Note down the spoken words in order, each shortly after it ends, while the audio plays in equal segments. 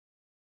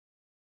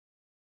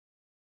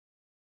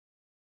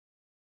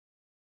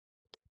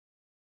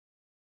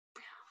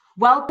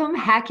Welcome,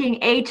 Hacking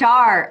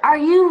HR. Are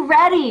you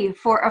ready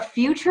for a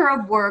future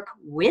of work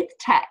with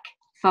tech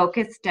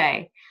focused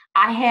day?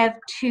 I have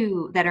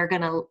two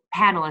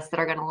panelists that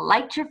are going to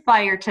light your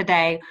fire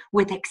today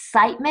with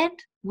excitement,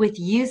 with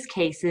use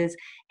cases,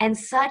 and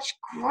such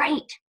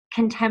great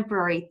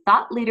contemporary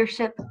thought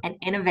leadership and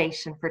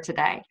innovation for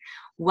today.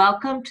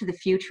 Welcome to the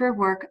future of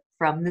work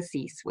from the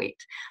C-suite.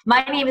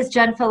 My name is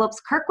Jen Phillips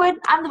Kirkwood.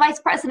 I'm the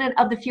Vice President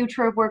of the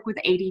Future of Work with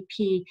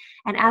ADP.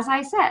 And as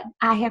I said,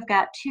 I have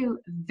got two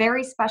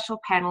very special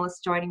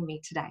panelists joining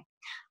me today.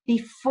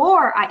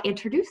 Before I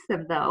introduce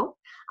them though,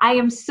 I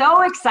am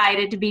so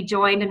excited to be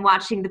joined and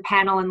watching the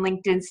panel in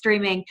LinkedIn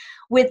streaming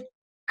with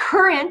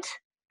current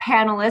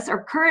panelists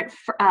or current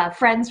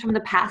friends from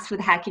the past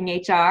with Hacking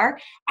HR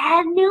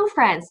and new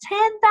friends,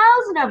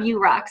 10,000 of you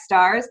rock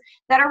stars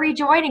that are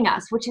rejoining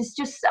us, which is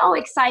just so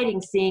exciting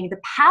seeing the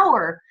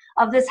power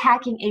of this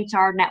Hacking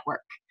HR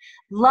network.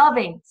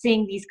 Loving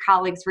seeing these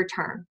colleagues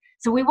return.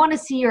 So we want to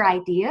see your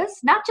ideas,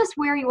 not just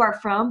where you are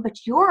from,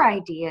 but your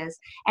ideas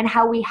and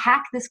how we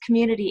hack this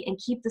community and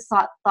keep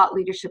the thought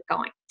leadership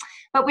going.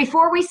 But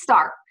before we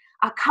start,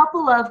 a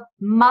couple of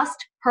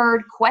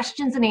must-heard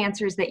questions and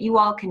answers that you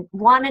all can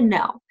want to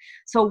know.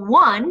 So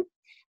one,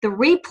 the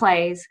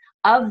replays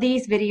of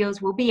these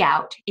videos will be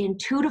out in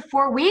 2 to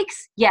 4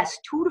 weeks. Yes,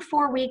 2 to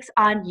 4 weeks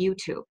on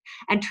YouTube.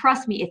 And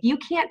trust me, if you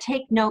can't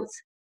take notes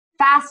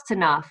fast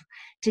enough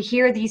to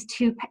hear these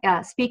two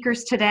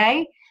speakers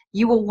today,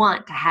 you will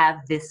want to have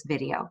this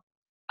video.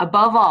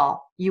 Above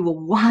all, you will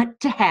want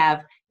to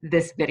have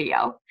this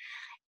video.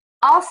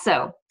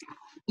 Also,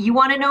 you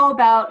want to know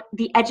about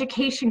the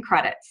education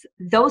credits.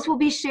 Those will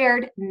be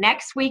shared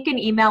next week in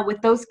email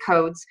with those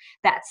codes.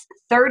 That's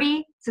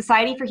 30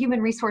 Society for Human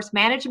Resource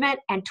Management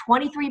and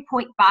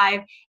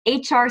 23.5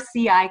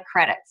 HRCI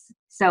credits.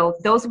 So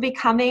those will be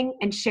coming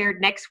and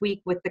shared next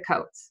week with the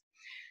codes.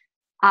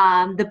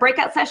 The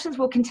breakout sessions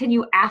will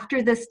continue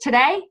after this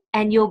today,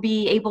 and you'll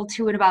be able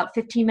to, in about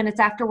 15 minutes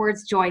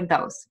afterwards, join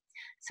those.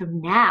 So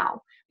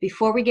now,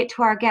 before we get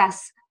to our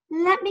guests,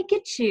 let me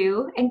get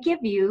you and give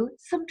you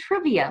some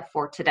trivia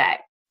for today.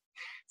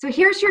 So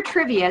here's your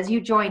trivia as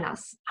you join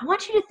us. I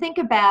want you to think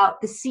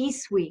about the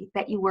C-suite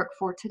that you work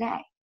for today.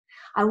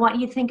 I want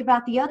you to think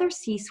about the other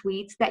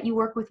C-suites that you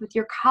work with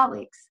your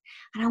colleagues.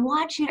 And I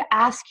want you to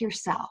ask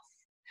yourself,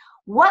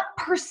 what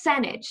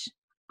percentage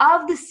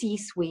of the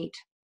C-suite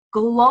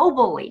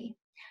globally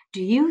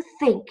do you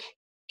think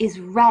is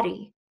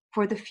ready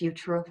for the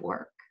future of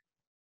work?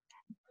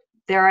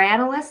 There are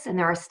analysts and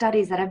there are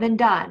studies that have been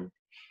done,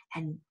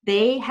 and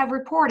they have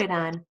reported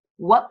on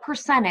what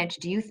percentage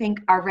do you think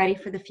are ready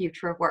for the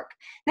future of work.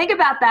 Think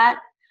about that,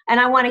 and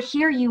I want to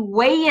hear you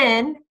weigh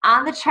in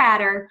on the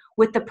chatter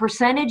with the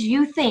percentage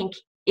you think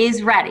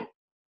is ready.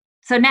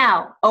 So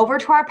now, over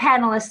to our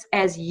panelists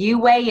as you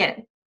weigh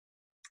in.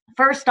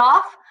 First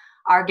off,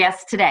 our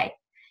guest today,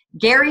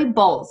 Gary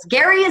Bolles.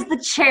 Gary is the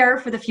chair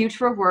for the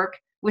future of work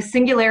with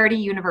Singularity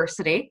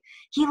University.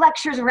 He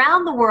lectures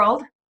around the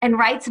world and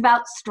writes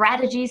about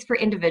strategies for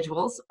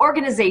individuals,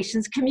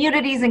 organizations,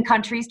 communities, and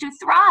countries to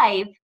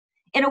thrive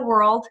in a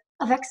world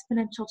of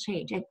exponential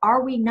change. And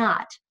are we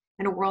not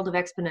in a world of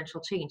exponential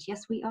change?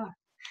 Yes, we are.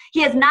 He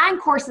has 9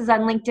 courses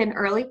on LinkedIn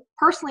early.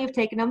 Personally, have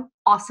taken them.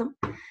 Awesome.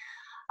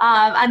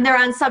 And they're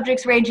on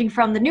subjects ranging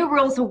from the new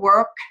rules of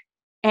work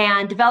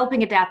and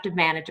developing adaptive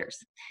managers.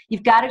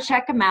 You've got to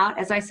check them out.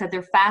 As I said,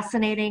 they're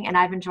fascinating, and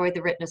I've enjoyed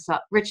the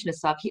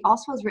richness of. He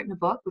also has written a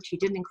book, which he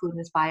didn't include in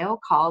his bio,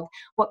 called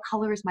What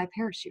Color is My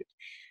Parachute?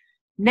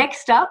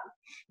 Next up,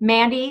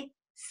 Mandy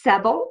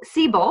Sebel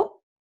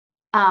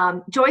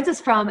joins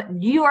us from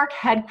New York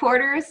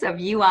headquarters of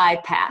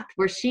UiPath,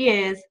 where she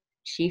is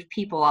Chief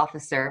People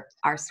Officer.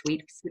 Our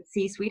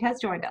C-suite has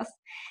joined us.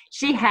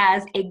 She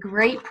has a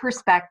great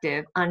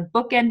perspective on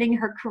bookending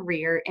her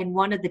career in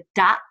one of the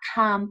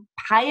 .com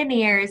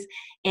pioneers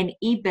in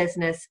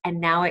e-business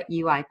and now at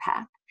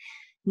UiPath.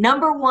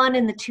 #1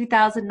 in the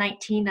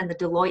 2019 on the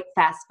Deloitte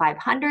Fast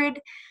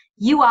 500,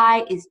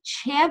 UI is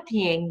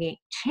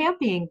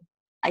championing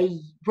a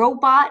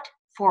robot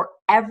for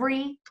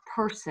every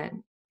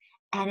person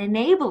and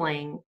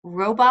enabling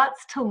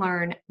robots to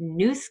learn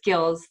new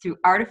skills through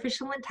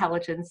artificial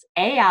intelligence,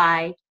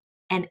 AI,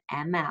 and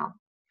ML.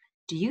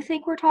 Do you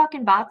think we're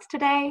talking bots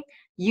today?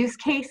 Use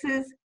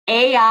cases,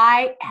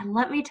 AI, and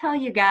let me tell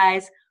you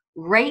guys,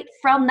 right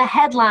from the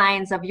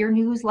headlines of your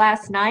news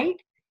last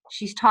night,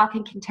 she's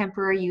talking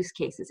contemporary use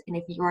cases. And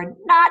if you are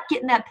not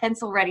getting that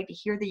pencil ready to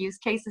hear the use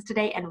cases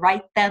today and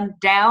write them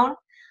down,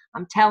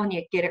 I'm telling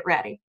you, get it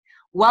ready.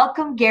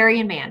 Welcome, Gary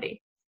and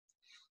Mandy.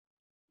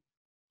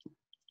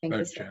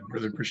 Thanks, Jen.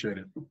 Really appreciate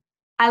it.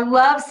 I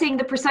love seeing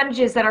the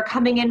percentages that are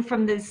coming in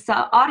from this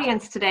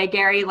audience today,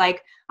 Gary.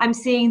 Like, I'm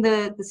seeing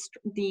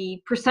the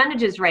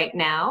percentages right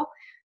now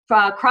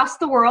across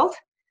the world,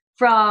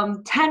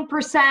 from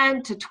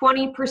 10% to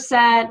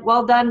 20%.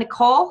 Well done,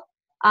 Nicole.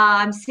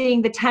 I'm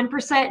seeing the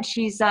 10%.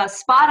 She's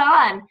spot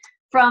on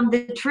from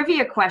the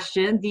trivia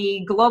question.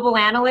 The global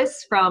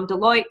analysts from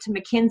Deloitte to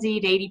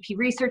McKinsey to ADP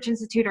Research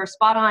Institute are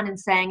spot on in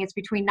saying it's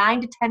between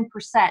 9 to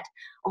 10%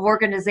 of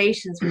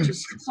organizations, which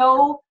is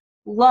so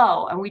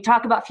low, and we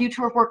talk about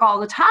future of work all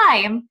the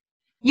time,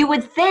 you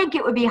would think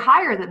it would be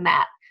higher than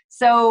that.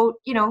 So,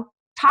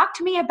 talk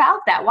to me about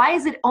that. Why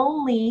is it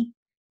only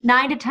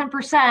 9 to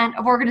 10%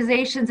 of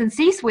organizations in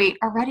C-suite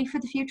are ready for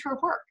the future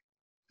of work?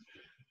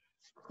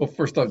 Well,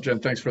 first off, Jen,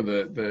 thanks for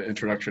the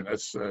introduction.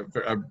 That's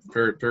I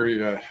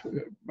very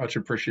much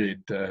appreciate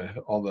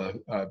all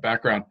the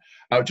background.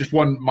 Just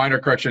one minor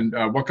correction.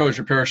 What Color's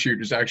Your Parachute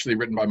is actually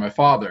written by my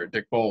father,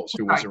 Dick Bolles,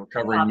 who was a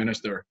recovering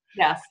minister.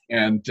 Yes.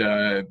 And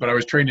but I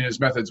was trained in his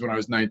methods when I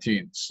was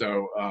 19.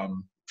 So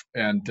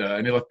and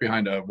he left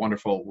behind a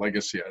wonderful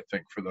legacy, I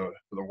think, for the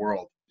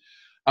world.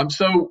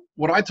 So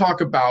what I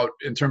talk about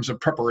in terms of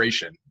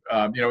preparation,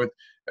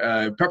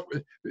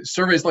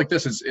 surveys like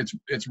this,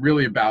 it's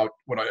really about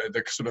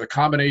the sort of the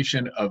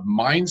combination of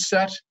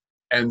mindset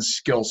and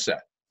skill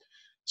set.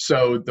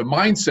 So the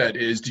mindset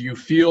is, do you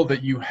feel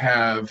that you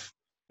have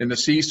in the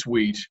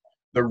C-suite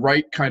the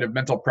right kind of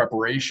mental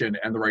preparation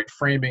and the right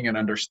framing and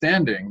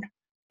understanding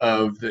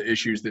of the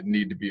issues that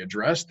need to be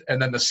addressed?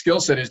 And then the skill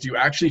set is, do you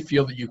actually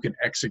feel that you can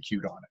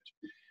execute on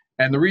it?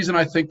 And the reason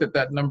I think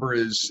that number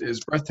is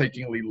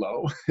breathtakingly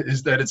low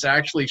is that it's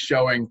actually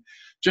showing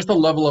just a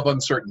level of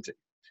uncertainty,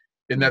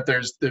 in that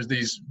there's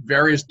these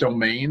various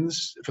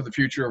domains for the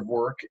future of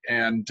work.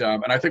 And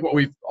I think what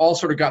we've all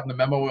sort of gotten the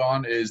memo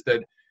on is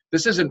that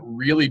this isn't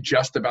really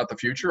just about the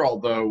future,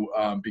 although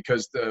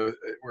because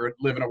we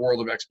live in a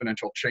world of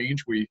exponential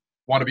change, we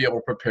want to be able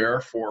to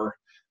prepare for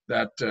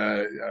that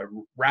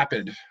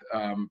rapid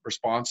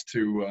response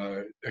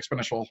to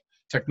exponential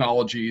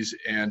technologies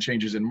and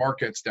changes in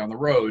markets down the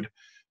road.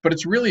 But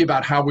it's really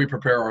about how we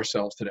prepare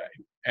ourselves today.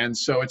 And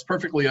so it's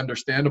perfectly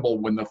understandable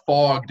when the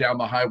fog down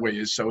the highway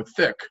is so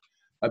thick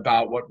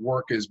about what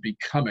work is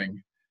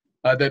becoming,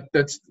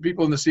 that's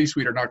people in the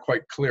C-suite are not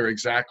quite clear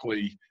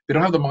exactly. They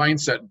don't have the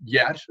mindset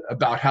yet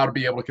about how to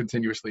be able to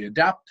continuously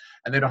adapt,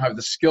 and they don't have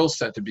the skill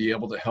set to be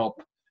able to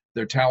help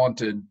their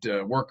talented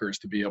workers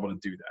to be able to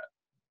do that.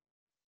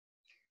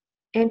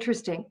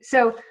 Interesting.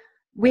 So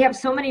we have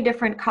so many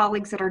different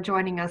colleagues that are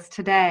joining us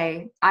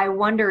today. I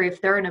wonder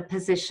if they're in a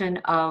position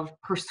of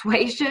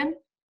persuasion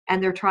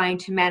and they're trying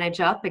to manage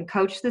up and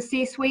coach the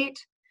C-suite,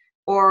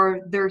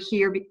 or they're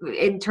here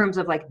in terms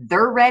of like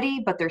they're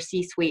ready, but their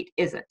C-suite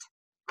isn't.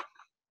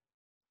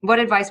 What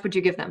advice would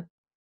you give them?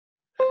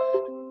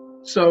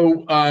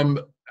 So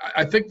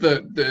I think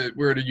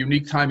we're at a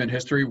unique time in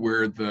history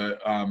where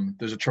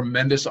there's a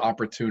tremendous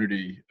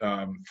opportunity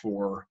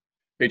for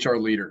HR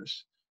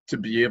leaders to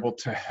be able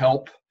to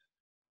help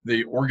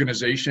the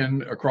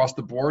organization across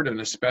the board, and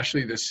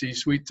especially the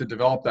C-suite, to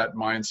develop that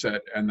mindset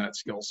and that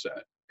skill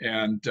set.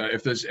 And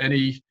if there's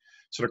any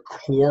sort of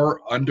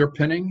core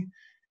underpinning,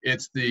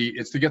 it's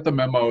to get the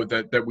memo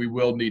that we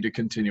will need to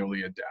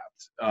continually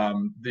adapt.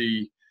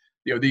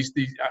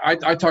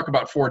 I talk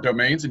about 4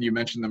 domains, and you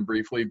mentioned them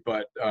briefly,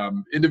 but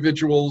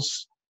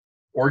individuals,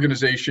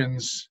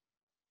 organizations,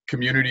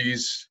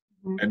 communities,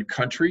 and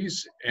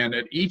countries. And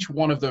at each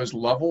one of those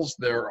levels,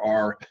 there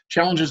are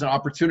challenges and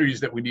opportunities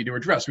that we need to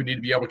address. We need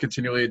to be able to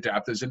continually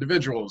adapt as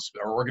individuals.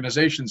 Our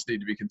organizations need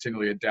to be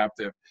continually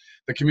adaptive.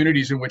 The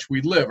communities in which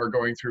we live are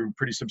going through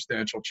pretty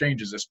substantial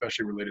changes,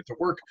 especially related to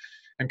work.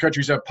 And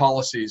countries have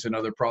policies and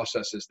other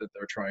processes that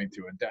they're trying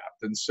to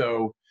adapt. And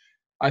so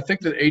I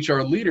think that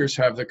HR leaders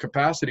have the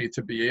capacity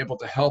to be able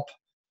to help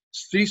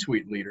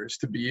C-suite leaders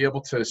to be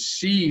able to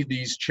see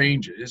these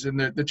changes. And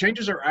the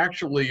changes are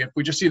actually, if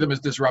we just see them as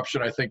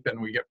disruption, I think then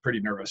we get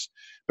pretty nervous.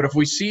 But if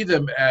we see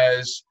them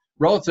as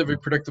relatively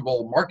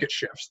predictable market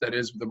shifts, that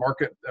is, the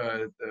market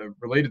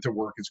related to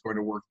work is going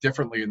to work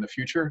differently in the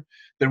future,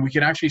 then we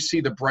can actually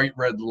see the bright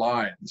red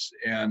lines.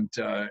 And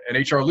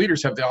HR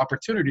leaders have the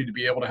opportunity to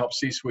be able to help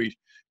C-suite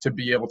to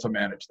be able to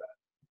manage that.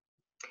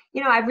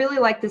 I really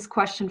like this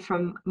question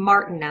from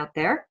Martin out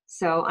there.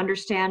 So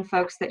understand,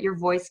 folks, that your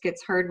voice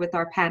gets heard with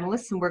our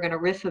panelists, and we're going to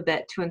riff a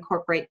bit to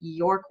incorporate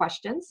your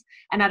questions.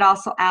 And I'd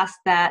also ask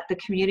that the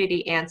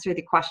community answer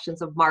the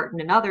questions of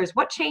Martin and others.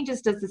 What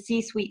changes does the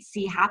C-suite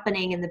see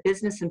happening in the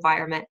business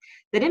environment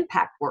that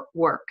impact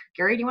work?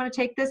 Gary, do you want to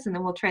take this, and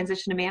then we'll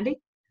transition to Mandy?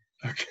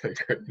 Okay,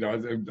 great.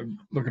 I'm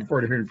looking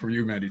forward to hearing from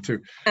you, Mandy, too.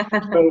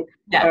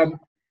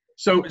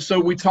 So, So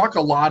we talk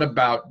a lot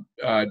about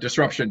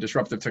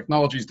disruptive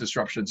technologies,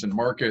 disruptions in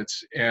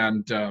markets,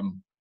 and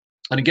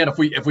again,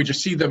 if we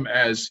just see them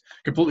as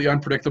completely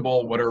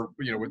unpredictable, what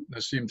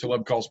Nassim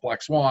Taleb calls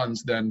black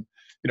swans, then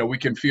we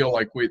can feel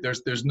like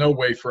there's no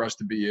way for us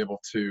to be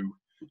able to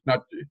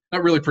not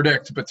really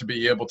predict, but to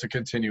be able to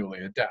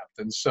continually adapt.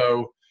 And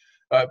so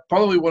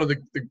probably one of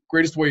the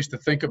greatest ways to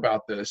think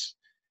about this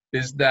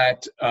is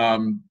that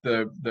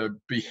the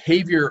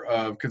behavior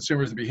of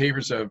consumers, the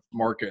behaviors of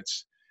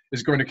markets,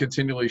 is going to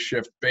continually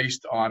shift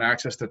based on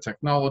access to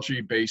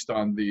technology, based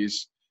on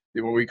these,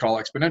 what we call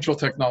exponential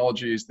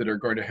technologies that are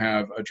going to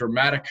have a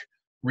dramatic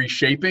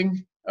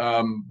reshaping,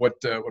 what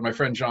my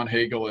friend John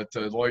Hagel at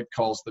Deloitte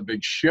calls the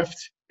big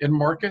shift in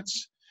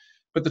markets.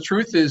 But the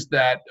truth is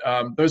that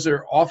those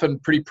are often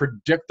pretty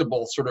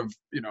predictable, sort of,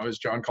 as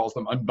John calls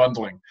them,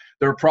 unbundling.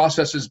 There are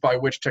processes by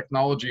which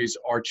technologies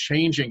are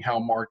changing how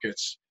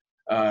markets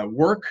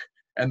work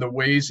and the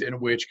ways in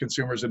which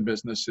consumers and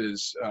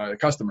businesses,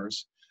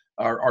 customers,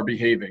 are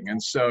behaving.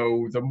 And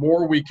so the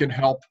more we can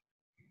help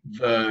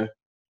the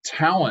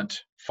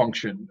talent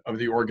function of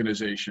the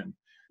organization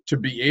to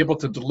be able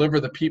to deliver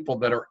the people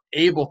that are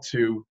able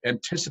to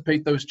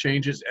anticipate those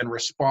changes and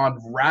respond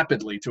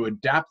rapidly to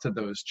adapt to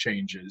those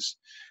changes,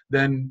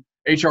 then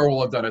HR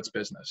will have done its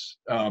business.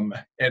 And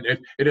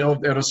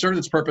it'll serve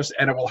its purpose,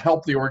 and it will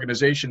help the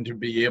organization to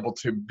be able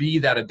to be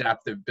that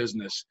adaptive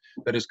business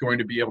that is going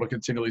to be able to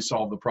continually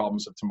solve the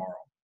problems of tomorrow.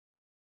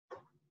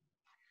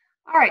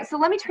 All right, so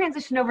let me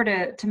transition over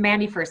to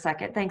Mandy for a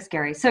second. Thanks,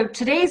 Gary. So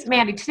today's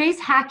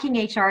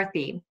Hacking HR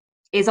theme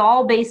is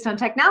all based on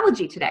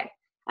technology today.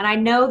 And I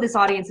know this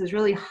audience is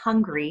really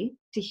hungry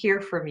to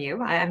hear from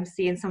you. I'm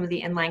seeing some of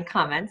the inline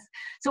comments.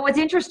 So what's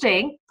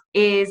interesting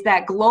is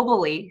that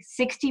globally,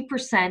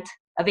 60%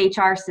 of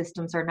HR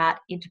systems are not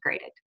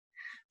integrated.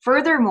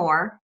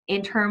 Furthermore,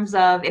 in terms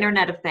of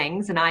Internet of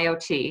Things and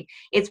IoT,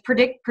 it's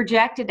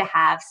projected to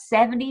have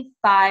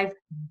 75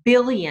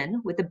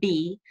 billion, with a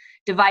B,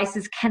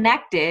 devices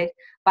connected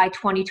by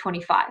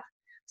 2025.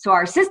 So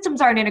our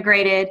systems aren't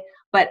integrated,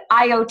 but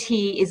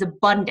IoT is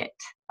abundant,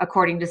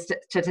 according to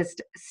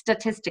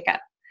Statistica.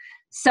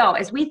 So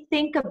as we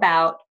think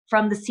about,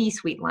 from the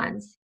C-suite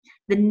lens,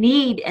 the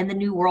need in the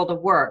new world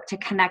of work to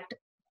connect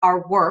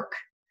our work,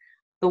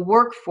 the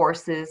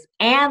workforces,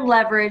 and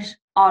leverage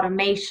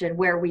automation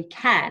where we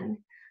can,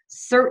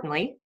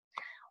 certainly,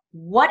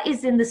 what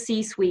is in the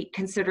C-suite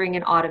considering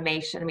an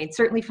automation? I mean,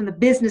 certainly from the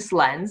business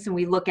lens, and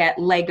we look at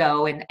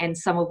Lego and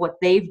some of what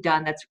they've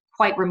done that's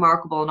quite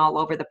remarkable and all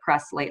over the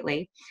press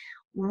lately.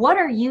 What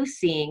are you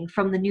seeing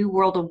from the new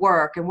world of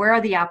work, and where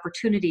are the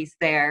opportunities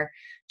there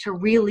to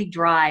really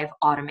drive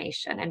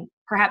automation? And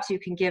perhaps you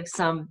can give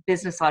some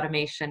business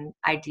automation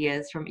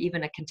ideas from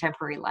even a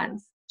contemporary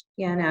lens.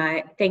 Yeah,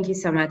 no, thank you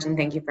so much, and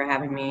thank you for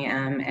having me.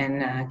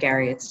 And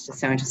Gary, it's just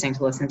so interesting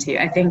to listen to you.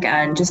 I think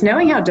just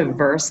knowing how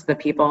diverse the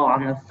people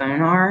on the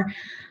phone are,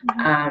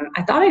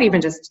 I thought I'd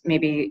even just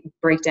maybe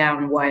break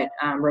down what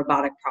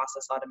robotic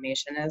process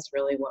automation is,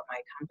 really what my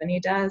company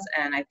does.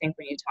 And I think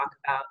when you talk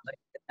about like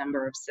the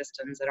number of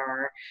systems that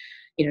are,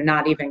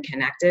 not even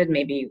connected,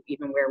 maybe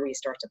even where we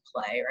start to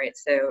play, right?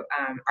 So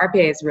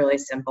RPA is really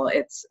simple.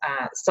 It's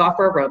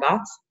software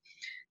robots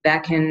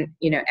that can,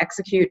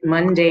 execute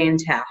mundane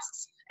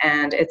tasks.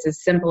 And it's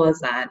as simple as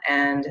that.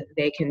 And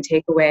they can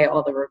take away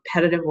all the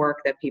repetitive work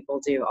that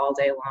people do all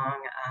day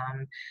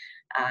long.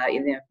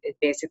 It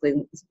basically,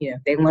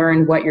 they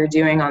learn what you're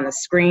doing on the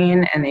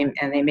screen, and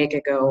they make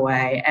it go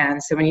away.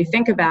 And so when you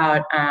think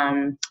about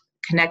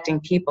connecting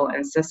people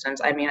and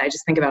systems, I mean, I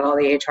just think about all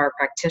the HR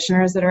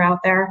practitioners that are out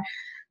there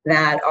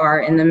that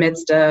are in the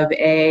midst of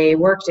a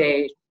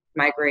Workday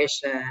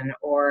migration,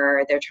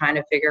 or they're trying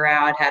to figure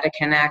out how to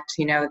connect,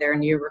 their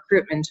new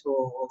recruitment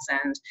tools,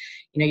 and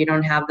you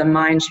don't have the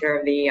mind share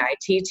of the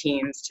IT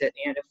teams to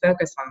to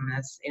focus on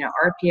this.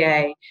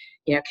 RPA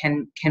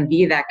can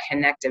be that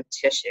connective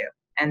tissue,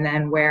 and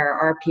then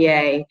where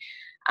RPA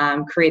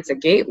creates a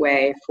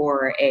gateway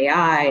for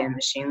AI and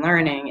machine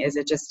learning is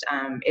it just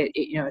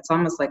it's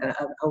almost like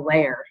a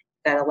layer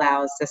that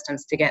allows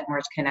systems to get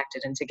more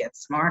connected and to get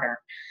smarter.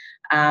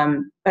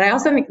 But I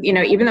also think,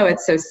 even though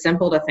it's so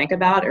simple to think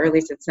about, or at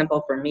least it's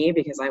simple for me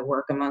because I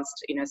work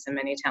amongst, so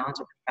many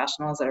talented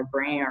professionals that are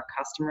bringing our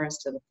customers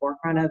to the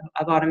forefront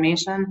of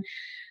automation.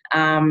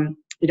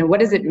 What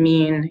does it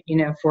mean,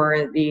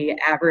 for the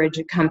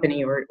average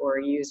company or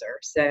user?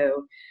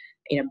 So,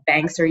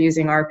 banks are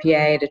using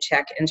RPA to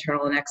check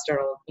internal and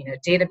external,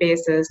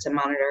 databases to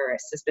monitor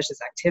suspicious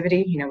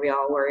activity. We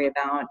all worry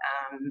about,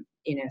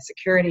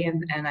 security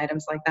and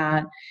items like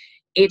that.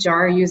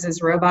 HR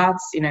uses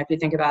robots. If you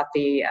think about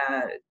the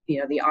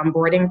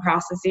onboarding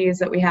processes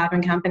that we have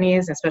in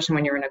companies, especially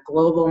when you're in a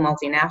global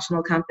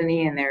multinational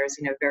company and there's,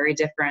 very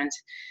different,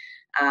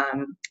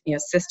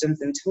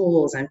 systems and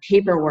tools and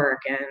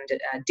paperwork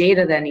and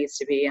data that needs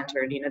to be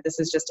entered. This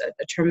is just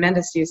a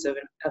tremendous use of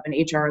an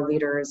HR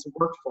leader's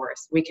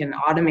workforce. We can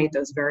automate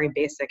those very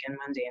basic and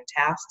mundane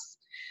tasks.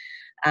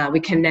 We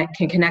can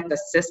connect the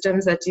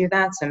systems that do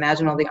that. So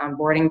imagine all the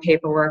onboarding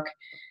paperwork,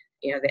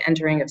 the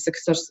entering of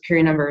social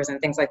security numbers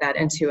and things like that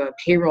into a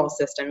payroll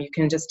system. You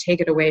can just take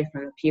it away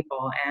from the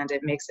people, and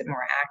it makes it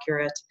more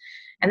accurate.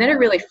 And then it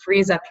really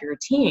frees up your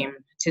team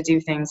to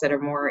do things that are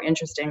more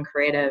interesting,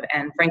 creative,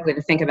 and frankly,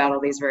 to think about all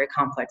these very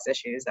complex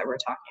issues that we're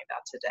talking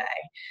about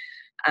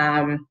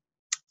today.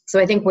 So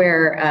I think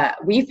where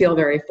we feel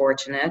very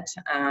fortunate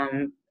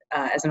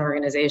as an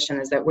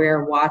organization is that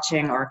we're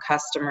watching our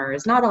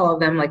customers, not all of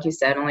them, like you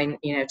said, only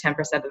 10%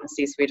 of the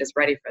C-suite is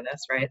ready for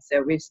this, right?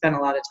 So we've spent a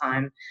lot of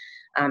time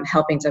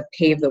helping to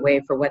pave the way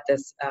for what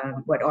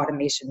what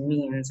automation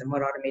means and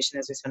what automation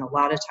is. We spend a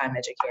lot of time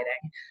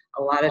educating,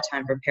 a lot of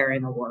time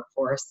preparing the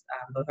workforce,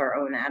 both our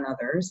own and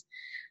others.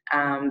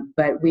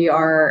 But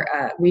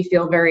we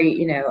feel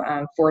very,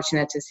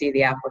 fortunate to see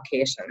the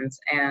applications.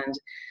 And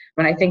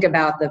when I think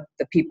about the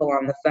people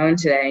on the phone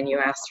today, and you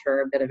asked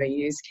for a bit of a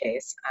use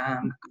case, I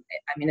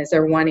mean, is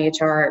there one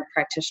HR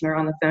practitioner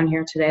on the phone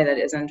here today that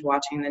isn't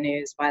watching the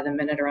news by the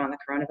minute around the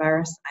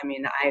coronavirus? I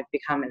mean, I've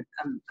become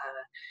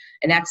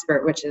an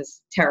expert, which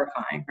is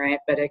terrifying, right?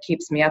 But it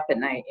keeps me up at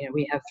night. You know,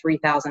 we have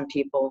 3,000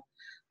 people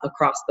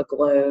across the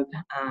globe,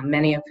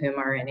 many of whom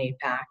are in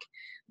APAC,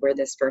 where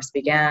this first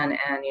began.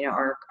 And, you know,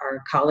 our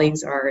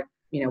colleagues are,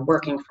 you know,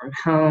 working from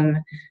home,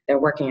 they're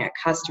working at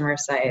customer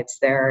sites,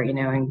 they're, you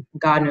know, in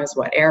God knows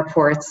what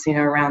airports, you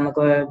know, around the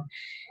globe.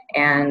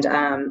 And,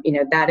 you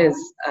know, that is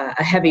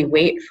a heavy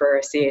weight for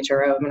a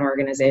CHRO of an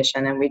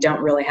organization. And we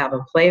don't really have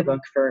a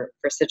playbook for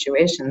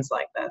situations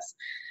like this.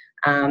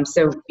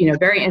 So, you know,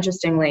 very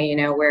interestingly, you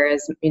know,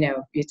 whereas, you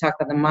know, you talk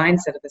about the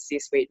mindset of the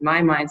C-suite, my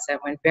mindset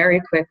went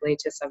very quickly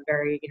to some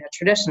very, you know,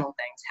 traditional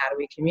things. How do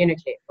we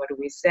communicate? What do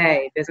we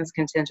say? Business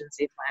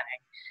contingency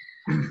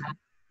planning.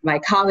 My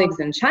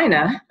colleagues in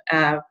China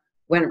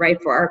went right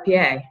for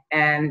RPA,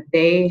 and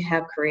they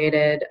have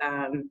created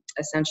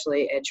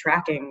essentially a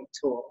tracking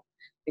tool,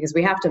 because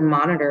we have to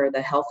monitor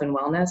the health and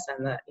wellness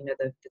and the, you know,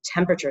 the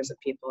temperatures of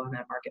people in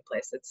that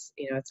marketplace. It's,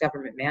 you know, it's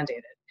government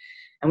mandated.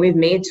 And we've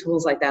made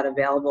tools like that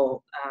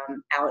available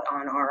out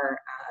on our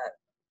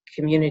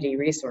community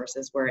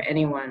resources, where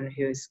anyone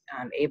who's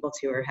able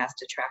to or has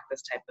to track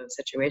this type of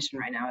situation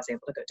right now is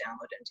able to go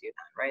download and do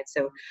that, right?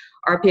 So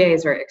RPA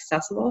is very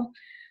accessible.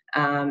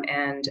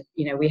 And,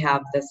 you know, we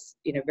have this,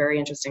 you know, very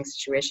interesting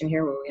situation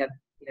here where we have,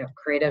 you know,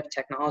 creative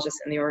technologists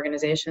in the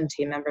organization,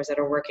 team members that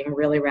are working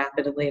really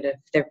rapidly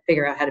to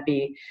figure out how to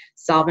be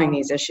solving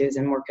these issues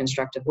in more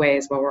constructive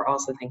ways, while we're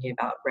also thinking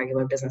about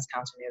regular business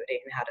continuity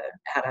and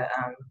how to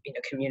you know,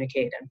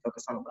 communicate and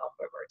focus on the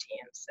welfare of our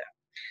teams. So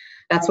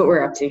that's what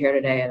we're up to here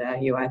today at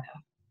UiPath.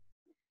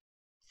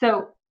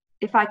 So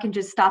if I can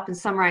just stop and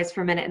summarize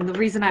for a minute, and the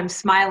reason I'm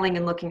smiling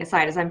and looking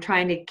aside is I'm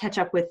trying to catch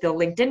up with the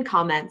LinkedIn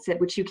comments,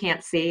 which you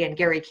can't see and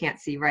Gary can't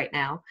see right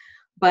now,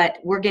 but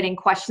we're getting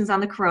questions on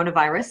the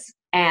coronavirus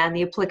and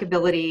the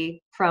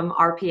applicability from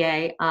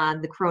RPA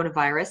on the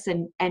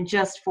coronavirus. And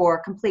just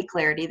for complete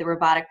clarity, the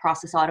robotic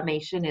process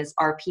automation is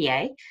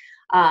RPA.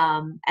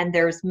 And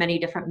there's many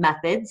different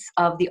methods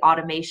of the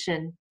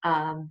automation,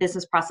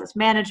 business process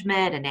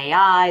management and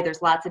AI.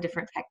 There's lots of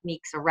different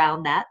techniques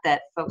around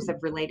that folks have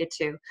related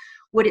to.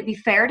 Would it be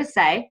fair to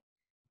say,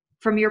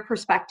 from your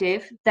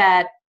perspective,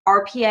 that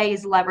RPA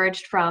is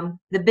leveraged from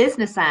the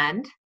business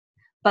end,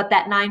 but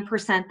that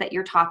 9% that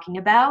you're talking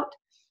about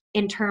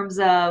in terms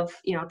of,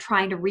 you know,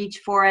 trying to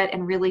reach for it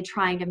and really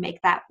trying to make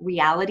that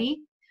reality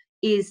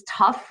is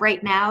tough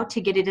right now to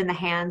get it in the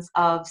hands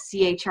of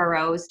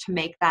CHROs to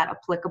make that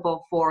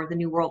applicable for the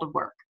new world of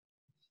work?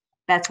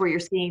 That's where you're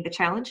seeing the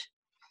challenge?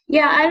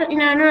 Yeah, I don't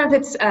know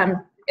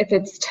if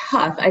it's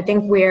tough. I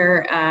think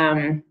we're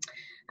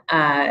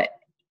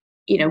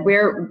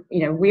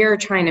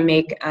trying to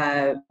make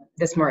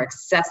this more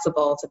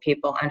accessible to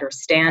people,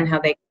 understand how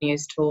they can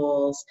use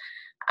tools,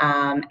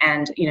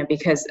 and, you know,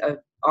 because of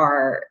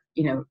our,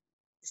 you know,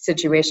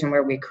 situation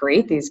where we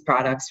create these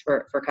products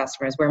for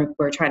customers,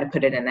 we're trying to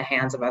put it in the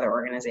hands of other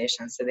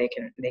organizations so they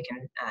can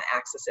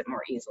access it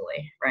more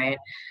easily, right?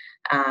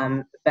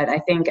 But I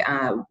think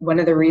one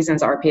of the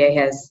reasons RPA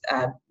has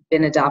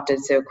been adopted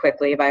so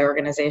quickly by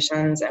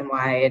organizations, and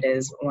why it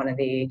is one of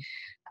the,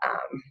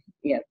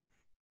 you know,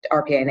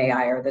 RPA and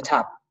AI are the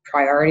top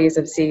priorities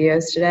of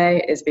CEOs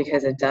today, is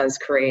because it does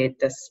create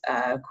this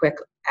quick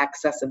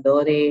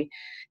accessibility,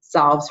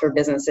 solves for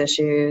business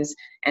issues,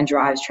 and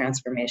drives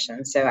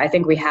transformation. So I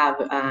think we have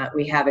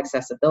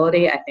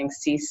accessibility. I think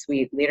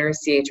C-suite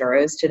leaders,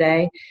 CHROs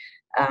today,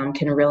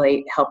 can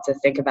really help to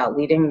think about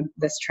leading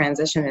this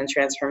transition and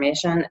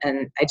transformation.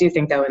 And I do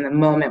think, though, in the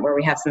moment where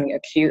we have something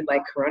acute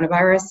like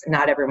coronavirus,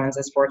 not everyone's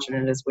as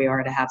fortunate as we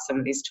are to have some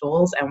of these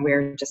tools, and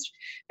we're just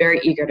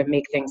very eager to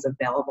make things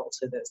available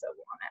to those that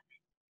want it.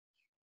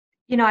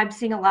 You know, I'm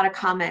seeing a lot of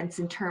comments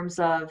in terms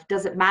of,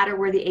 does it matter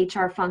where the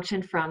HR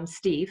function, from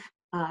Steve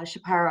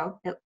CHRO,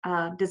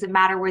 does it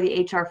matter where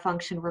the HR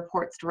function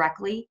reports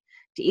directly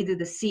to either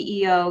the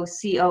CEO,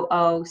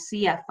 COO,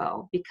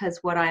 CFO? Because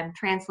what I'm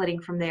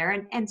translating from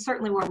there, and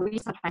certainly where we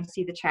sometimes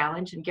see the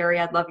challenge, and Gary,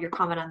 I'd love your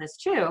comment on this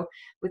too,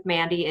 with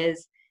Mandy,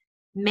 is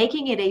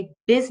making it a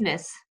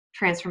business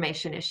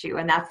transformation issue.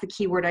 And that's the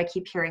key word I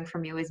keep hearing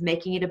from you, is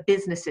making it a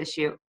business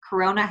issue.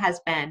 Corona has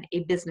been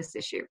a business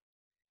issue.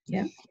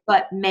 Yeah.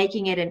 But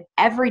making it an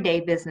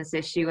everyday business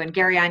issue, and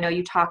Gary, I know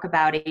you talk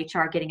about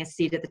HR getting a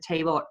seat at the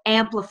table, or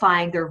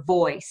amplifying their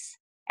voice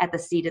at the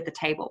seat at the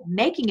table.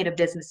 Making it a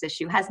business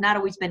issue has not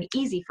always been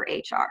easy for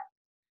HR.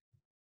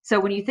 So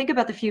when you think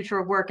about the future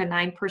of work and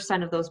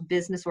 9% of those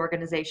business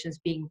organizations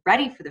being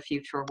ready for the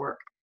future of work,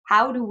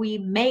 how do we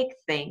make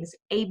things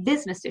a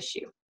business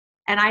issue?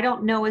 And I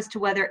don't know as to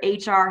whether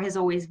HR has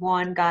always,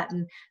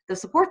 gotten the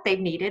support they've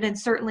needed, and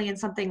certainly in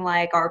something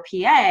like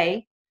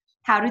RPA,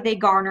 how do they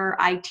garner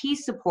IT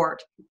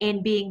support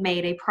in being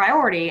made a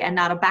priority and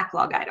not a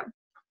backlog item?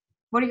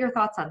 What are your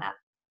thoughts on that?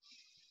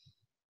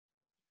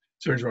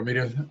 Sorry, do you want me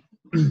to?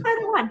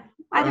 Either one.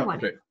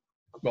 Okay.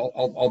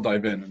 I'll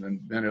dive in, and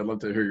then I'd love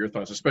to hear your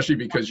thoughts, especially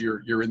because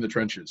you're in the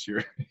trenches.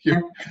 You're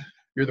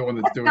the one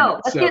that's doing it.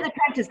 Let's get in the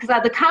trenches,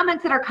 because the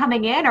comments that are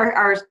coming in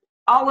are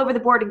all over the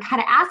board and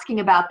kind of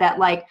asking about that.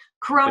 Like,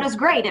 Corona's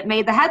great. It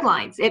made the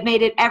headlines. It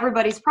made it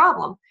everybody's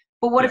problem.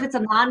 But what if it's a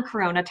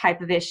non-Corona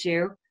type of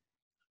issue?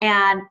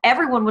 And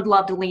everyone would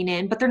love to lean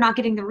in, but they're not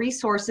getting the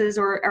resources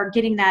or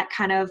getting that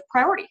kind of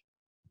priority.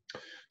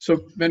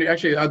 So, Mandy,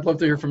 actually, I'd love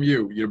to hear from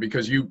you,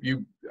 because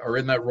you are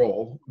in that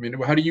role. I mean,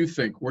 where do you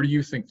think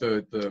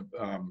the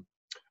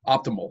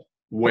optimal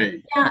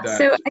way?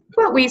 So I think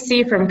what we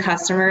see from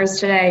customers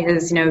today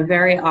is,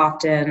 very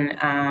often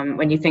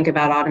when you think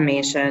about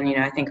automation,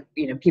 I think,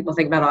 people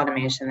think about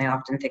automation, they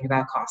often think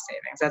about cost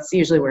savings. That's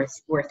usually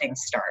where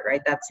things start,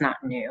 right? That's not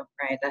new,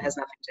 right? That has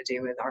nothing to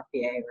do with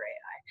RPA or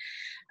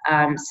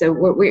AI. So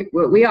what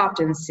we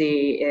often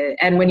see is,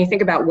 and when you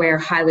think about where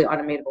highly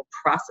automatable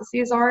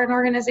processes are in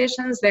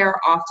organizations, they're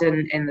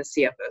often in the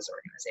CFO's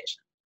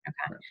organization.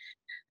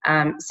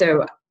 Okay.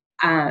 So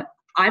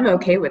I'm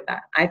okay with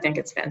that. I think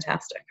it's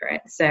fantastic,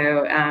 right?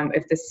 So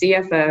if the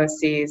CFO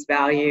sees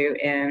value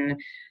in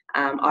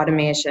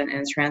automation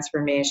and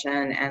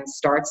transformation and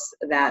starts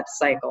that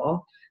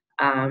cycle,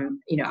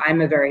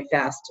 I'm a very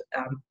fast,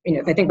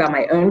 if I think about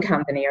my own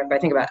company, or if I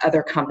think about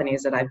other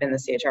companies that I've been the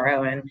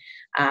CHRO in,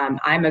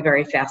 I'm a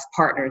very fast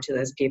partner to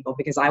those people,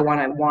 because I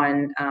want to,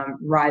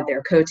 ride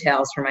their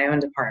coattails for my own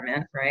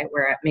department, right?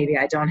 Where maybe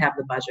I don't have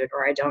the budget,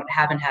 or I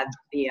haven't had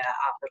the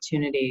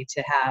opportunity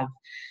to have,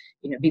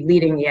 be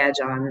leading the edge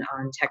on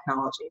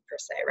technology per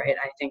se, right?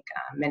 I think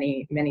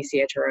many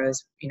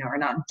CHROs, are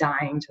not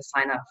dying to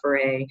sign up for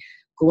a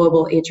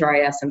global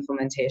HRIS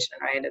implementation,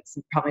 right? It's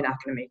probably not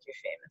going to make you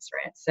famous,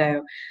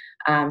 right?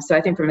 So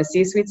I think from a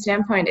C-suite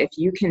standpoint, if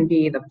you can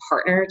be the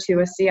partner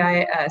to a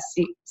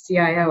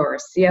CIO or a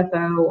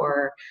CFO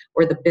or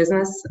the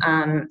business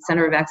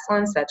center of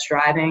excellence that's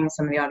driving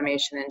some of the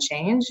automation and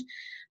change,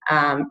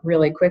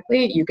 really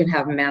quickly, you can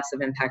have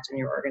massive impact in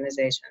your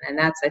organization. And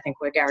that's, I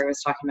think, what Gary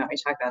was talking about when we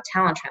talk about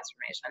talent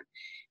transformation.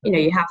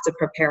 You have to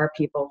prepare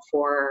people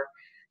for,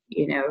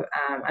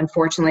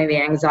 unfortunately,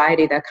 the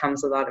anxiety that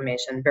comes with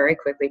automation. Very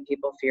quickly,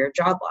 people fear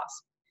job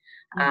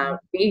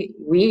loss.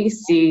 We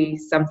see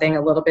something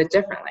a little bit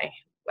differently.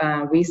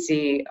 We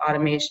see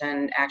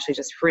automation actually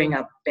just freeing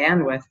up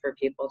bandwidth for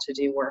people to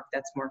do work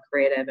that's more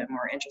creative and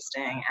more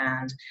interesting.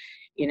 And,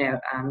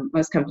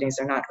 most companies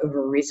are not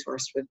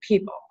over-resourced with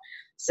people.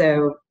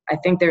 So I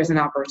think there's an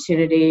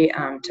opportunity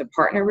to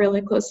partner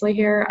really closely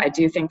here. I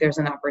do think there's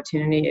an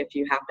opportunity, if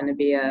you happen to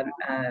be a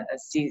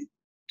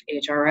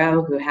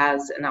CHRO who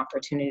has an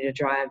opportunity to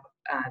drive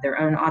their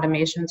own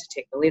automation, to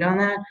take the lead on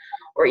that,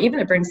 or even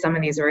to bring some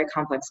of these very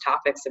complex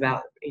topics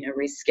about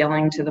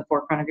reskilling to the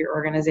forefront of your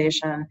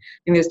organization.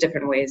 I think there's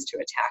different ways to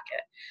attack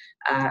it.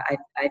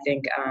 I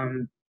think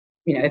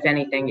if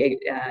anything,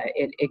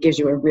 it gives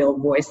you a real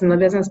voice in the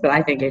business, but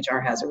I think HR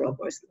has a real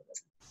voice in the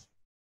business.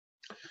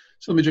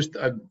 So let me just,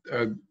 I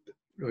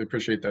really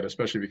appreciate that,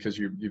 especially because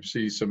you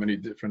see so many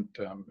different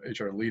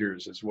HR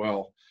leaders as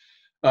well.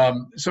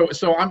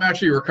 So I'm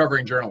actually a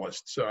recovering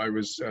journalist. So I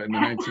was in the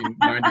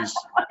 1990s,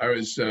 I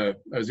was the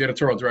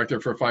editorial director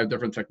for 5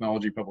 different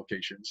technology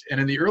publications. And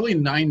in the early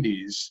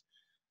 90s,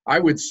 I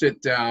would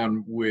sit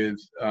down with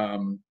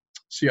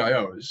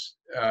CIOs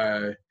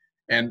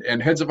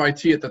and heads of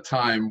IT at the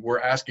time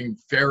were asking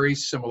very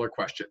similar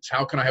questions.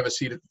 How can I have a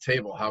seat at the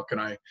table? How can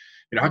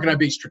I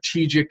be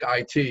strategic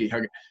IT?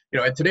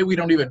 And today we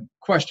don't even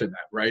question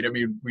that, right? I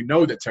mean, we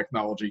know that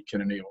technology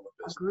can enable the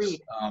business.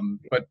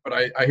 But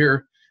I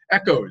hear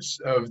echoes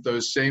of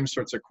those same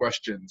sorts of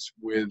questions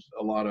with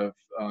a lot of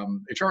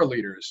HR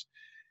leaders.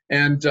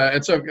 And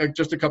so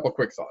just a couple of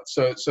quick thoughts.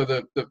 So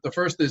the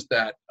first is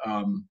that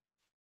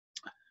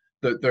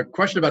the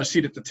question about a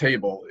seat at the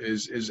table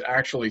is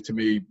actually, to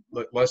me,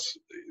 less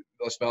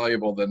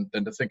valuable than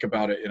to think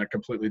about it in a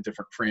completely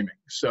different framing.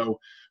 So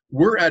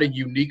we're at a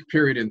unique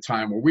period in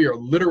time where we are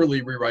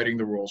literally rewriting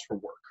the rules for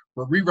work.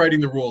 We're rewriting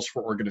the rules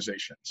for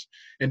organizations.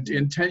 And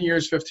in 10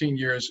 years, 15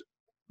 years,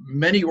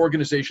 many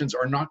organizations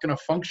are not going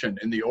to function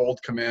in the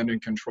old command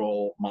and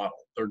control model.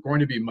 They're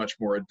going to be much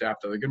more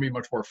adaptive. They're going to be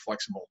much more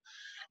flexible.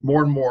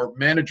 More and more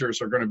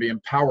managers are going to be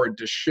empowered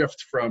to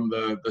shift from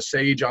the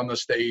sage on the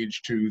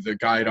stage to the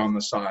guide on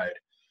the side.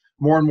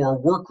 More and more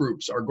work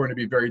groups are going to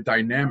be very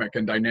dynamic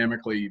and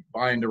dynamically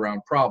bind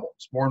around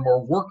problems. More and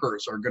more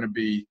workers are going to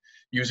be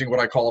using what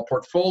I call a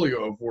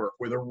portfolio of work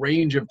with a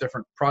range of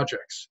different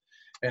projects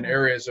and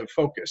areas of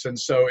focus. And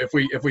so if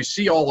we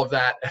see all of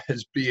that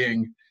as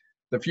being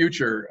the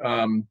future,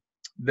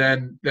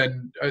 then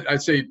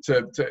I'd say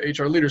to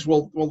HR leaders,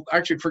 well,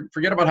 actually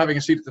forget about having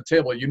a seat at the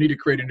table. You need to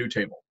create a new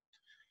table.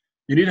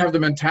 You need to have the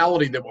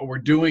mentality that what we're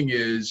doing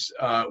is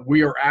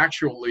we are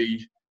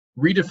actually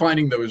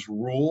redefining those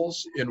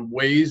rules in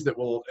ways that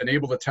will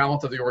enable the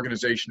talent of the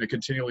organization to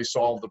continually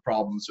solve the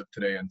problems of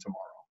today and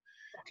tomorrow.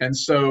 And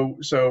so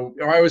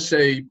I always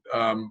say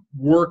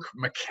work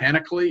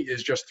mechanically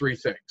is just 3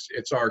 things.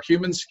 It's our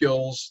human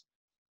skills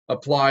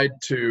applied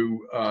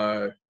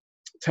to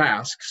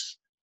tasks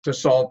to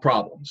solve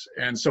problems.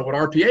 And so what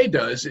RPA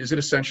does is it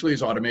essentially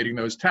is automating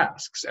those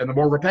tasks. And the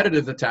more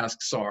repetitive the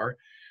tasks are,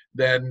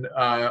 then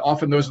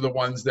often those are the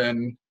ones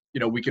then,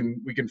 we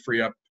can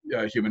free up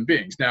human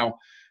beings. Now,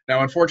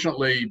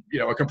 unfortunately,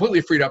 a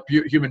completely freed up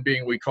human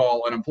being we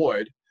call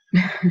unemployed.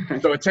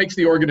 So it takes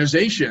the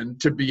organization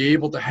to be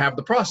able to have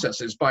the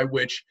processes by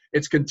which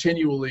it's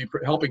continually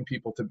helping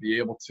people to be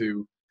able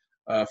to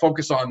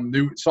focus on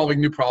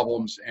solving new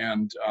problems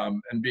and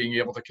being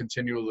able to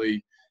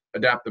continually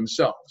adapt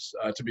themselves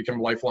to become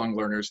lifelong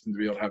learners and to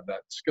be able to have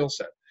that skill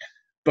set.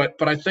 But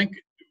I think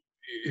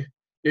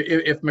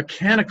if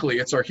mechanically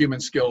it's our human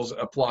skills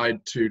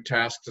applied to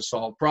tasks to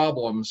solve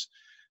problems,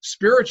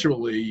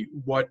 spiritually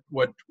what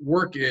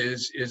work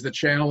is the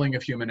channeling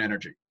of human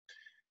energy.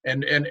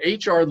 And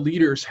HR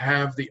leaders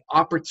have the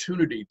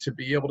opportunity to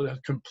be able to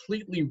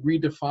completely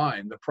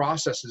redefine the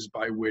processes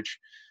by which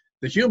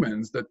the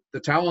humans, the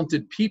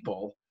talented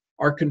people,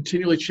 are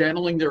continually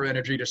channeling their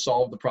energy to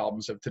solve the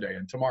problems of today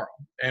and tomorrow.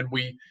 And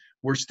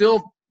we're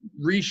still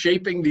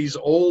reshaping these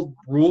old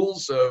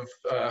rules of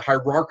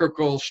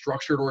hierarchical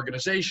structured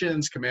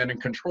organizations, command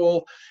and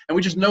control, and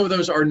we just know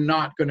those are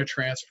not going to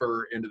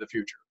transfer into the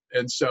future.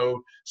 And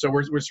so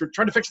we're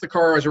trying to fix the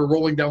car as we're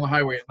rolling down the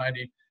highway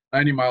at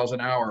 90 miles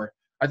an hour.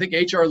 I think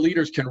HR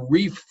leaders can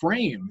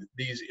reframe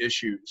these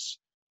issues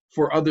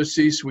for other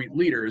C-suite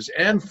leaders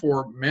and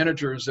for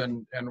managers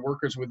and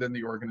workers within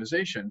the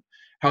organization,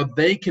 how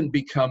they can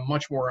become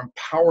much more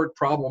empowered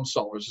problem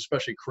solvers,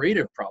 especially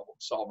creative problem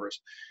solvers.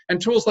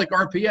 And tools like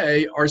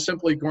RPA are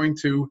simply going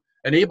to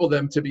enable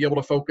them to be able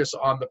to focus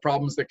on the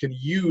problems that can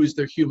use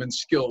their human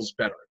skills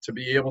better, to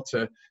be able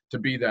to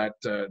be that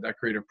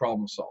creative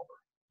problem solver.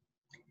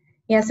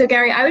 Yeah, so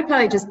Gary, I would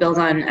probably just build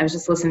on, I was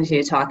just listening to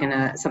you talk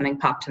and something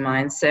popped to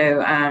mind.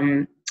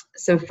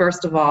 So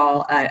first of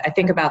all, I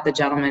think about the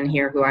gentleman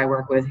here who I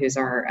work with, who's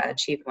our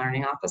Chief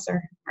Learning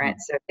Officer, right?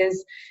 So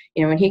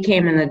when he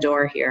came in the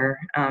door here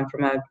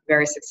from a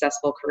very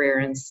successful career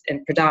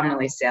in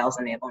predominantly sales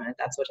enablement,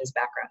 that's what his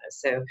background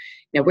is. So,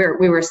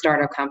 we were a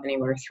startup company.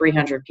 We were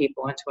 300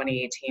 people in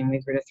 2018. We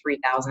grew to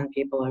 3,000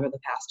 people over the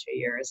past 2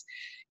 years.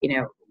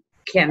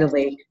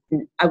 Candidly,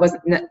 I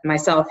wasn't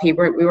myself. We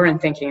weren't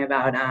thinking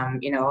about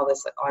all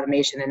this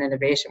automation and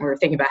innovation. We were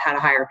thinking about how to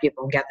hire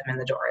people and get them in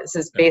the door. This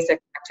is basic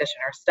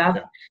practitioner stuff,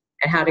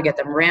 and how to get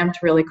them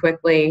ramped really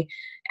quickly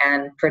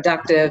and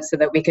productive, so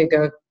that we could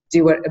go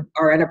do what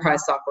our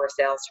enterprise software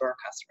sales to our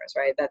customers.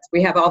 Right?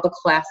 We have all the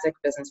classic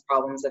business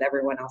problems that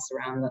everyone else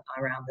around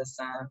this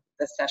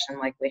session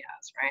likely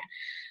has.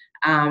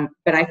 Right?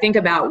 But I think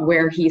about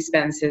where he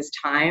spends his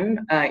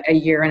time a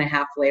year and a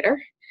half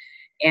later.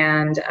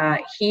 And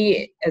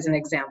he, as an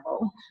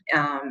example,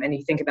 and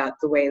you think about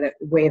the way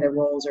the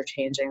roles are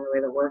changing, the way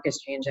the work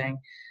is changing,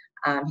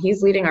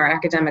 he's leading our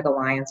academic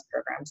alliance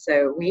program.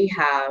 So we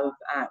have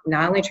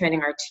not only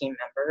training our team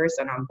members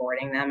and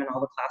onboarding them in all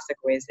the classic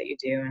ways that you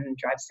do and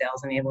drive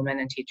sales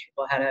enablement and teach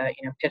people how to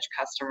pitch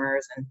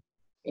customers and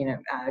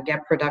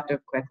get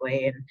productive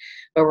quickly,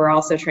 but we're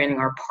also training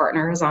our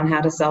partners on how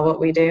to sell what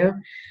we do.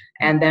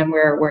 And then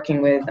we're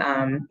working with,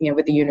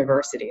 with the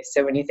universities.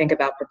 So when you think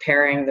about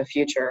preparing the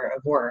future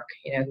of work,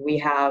 we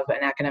have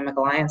an academic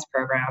alliance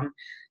program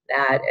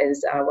that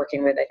is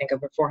working with, I think,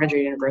 over 400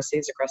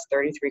 universities across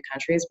 33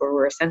 countries, where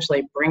we're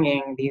essentially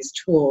bringing these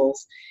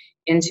tools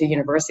into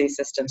university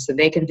systems so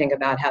they can think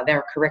about how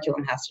their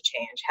curriculum has to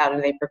change. How do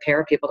they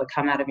prepare people to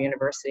come out of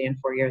university in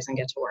 4 years and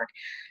get to work?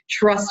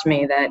 Trust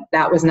me,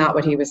 that was not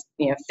what he was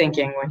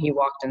thinking when he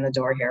walked in the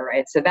door here,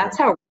 right? So that's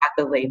how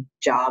rapidly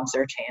jobs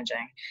are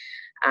changing.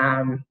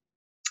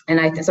 And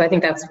I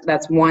think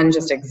that's one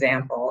just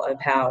example of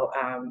how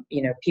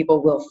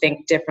people will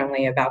think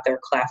differently about their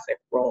classic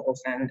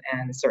roles, and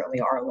certainly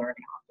our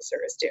learning officer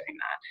is doing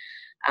that.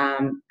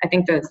 I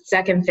think the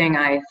second thing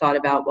I thought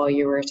about while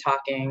you were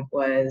talking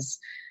was,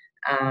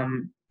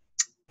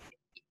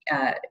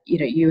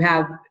 you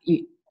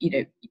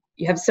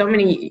have so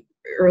many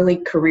early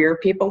career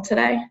people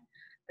today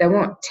that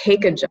won't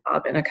take a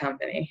job in a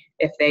company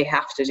if they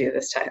have to do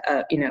this type,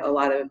 a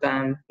lot of,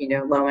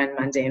 low-end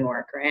mundane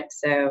work, right?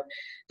 So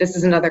this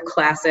is another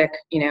classic,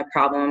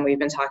 problem we've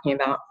been talking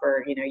about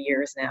for,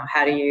 years now.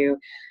 How do you,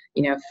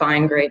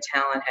 find great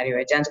talent? How do you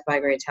identify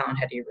great talent?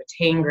 How do you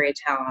retain great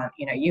talent?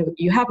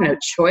 You have no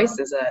choice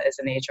as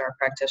an HR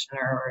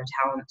practitioner or a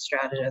talent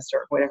strategist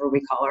or whatever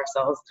we call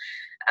ourselves,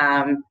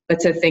 but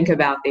to think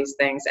about these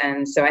things.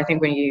 And so I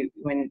think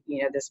when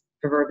this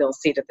proverbial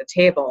seat at the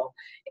table,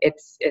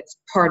 it's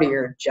part of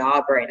your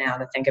job right now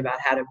to think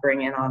about how to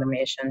bring in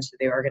automation to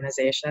the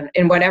organization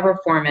in whatever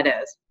form it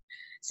is,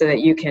 so that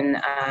you can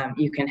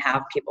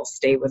have people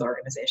stay with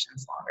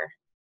organizations longer.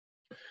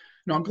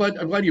 No, I'm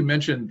glad you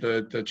mentioned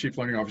the Chief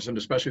Learning Officer, and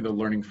especially the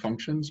learning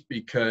functions,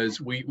 because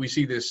we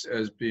see this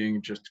as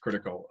being just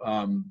critical.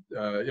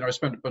 I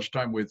spent a bunch of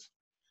time with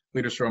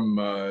leaders from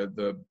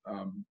the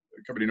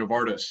company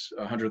Novartis,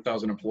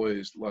 100,000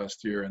 employees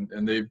last year,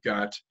 and they've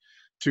got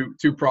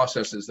two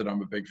processes that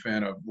I'm a big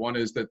fan of. One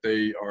is that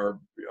they are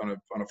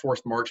on a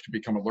forced march to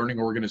become a learning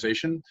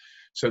organization.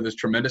 So there's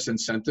tremendous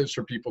incentives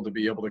for people to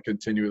be able to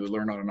continue to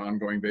learn on an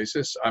ongoing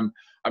basis. I'm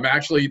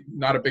actually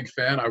not a big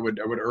fan. I would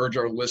urge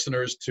our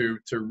listeners to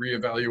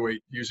reevaluate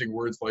using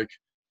words like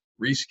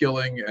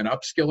reskilling and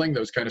upskilling.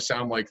 Those kind of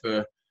sound like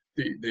the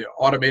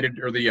automated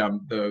or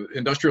the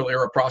industrial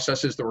era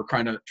processes that we're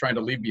kind of trying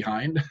to leave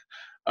behind.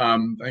 I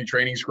think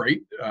training's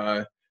great.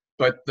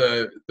 But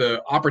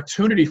the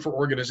opportunity for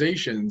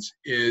organizations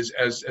is,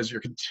 as you're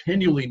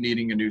continually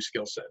needing a new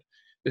skill set,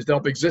 is to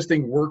help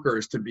existing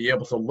workers to be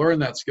able to learn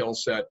that skill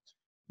set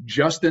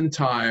just in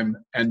time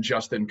and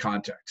just in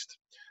context.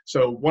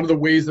 So one of the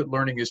ways that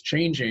learning is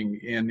changing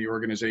in the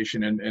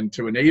organization and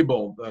to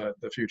enable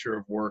the future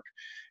of work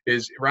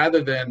is,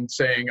 rather than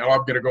saying, oh, I'm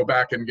going to go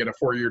back and get a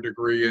 4-year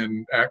degree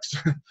in X,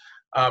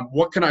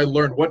 what can I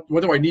learn? What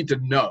do I need to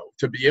know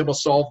to be able to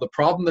solve the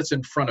problem that's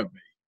in front of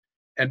me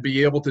and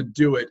be able to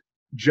do it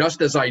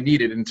just as I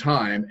need it in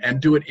time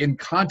and do it in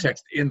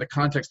the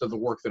context of the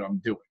work that I'm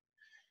doing.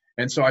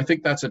 And so I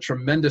think that's a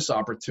tremendous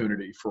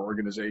opportunity for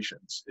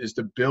organizations, is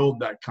to build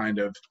that kind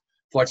of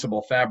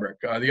flexible fabric.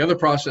 The other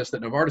process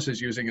that Novartis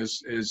is using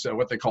is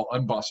what they call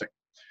unbossing.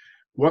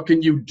 What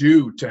can you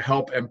do to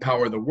help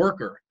empower the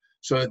worker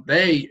so that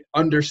they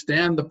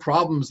understand the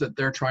problems that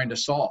they're trying to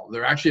solve?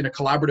 They're actually in a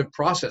collaborative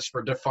process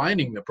for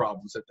defining the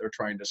problems that they're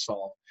trying to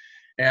solve.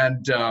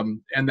 And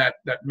that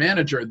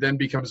manager then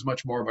becomes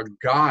much more of a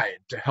guide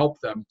to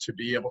help them to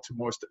be able to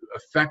most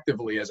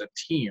effectively as a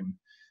team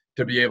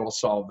to be able to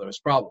solve those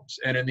problems.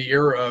 And in the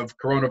era of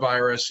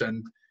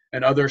coronavirus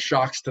and other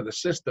shocks to the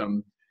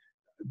system,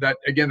 that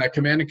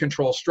command and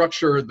control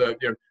structure,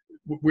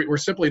 we're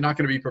simply not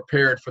going to be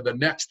prepared for the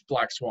next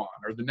black swan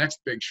or the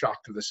next big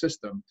shock to the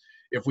system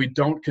if we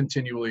don't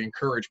continually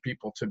encourage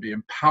people to be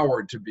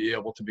empowered to be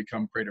able to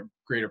become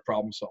creative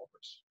problem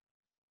solvers.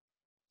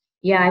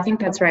 Yeah, I think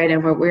that's right.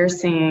 And what we're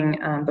seeing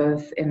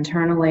both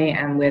internally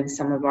and with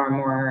some of our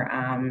more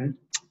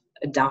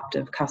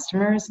adoptive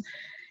customers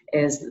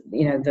is,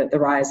 the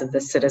rise of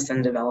the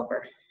citizen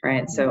developer,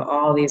 right? So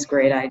all these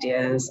great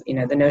ideas,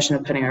 the notion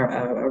of putting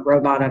a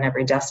robot on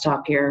every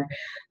desktop here,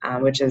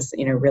 which is,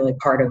 really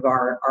part of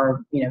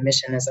our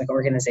mission as an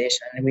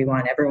organization. And we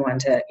want everyone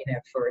to,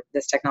 for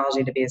this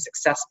technology to be as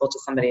accessible to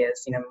somebody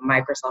as,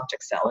 Microsoft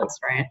Excel is,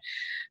 right?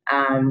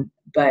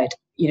 But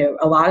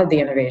a lot of the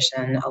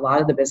innovation, a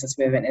lot of the business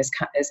movement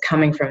is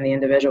coming from the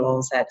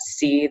individuals that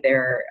see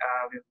their,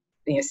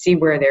 see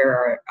where there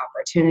are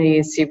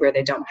opportunities, see where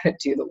they don't want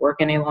to do the work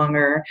any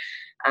longer.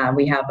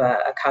 We have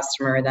a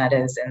customer that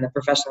is in the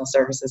professional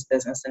services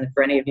business, and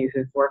for any of you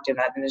who've worked in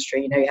that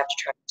industry, you have to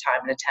track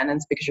time and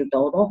attendance because you're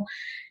billable.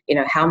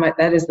 How much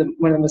that is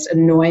one of the most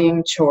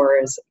annoying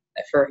chores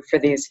for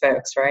these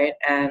folks, right?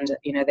 And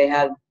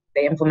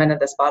they implemented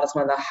this bot as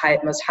one of the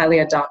most highly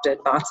adopted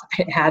bots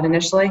they had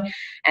initially,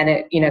 and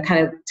it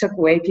kind of took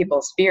away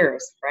people's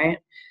fears, right?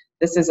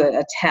 This is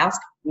a task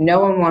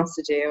no one wants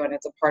to do, and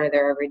it's a part of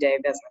their everyday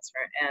business,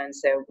 right? And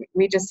so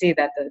we just see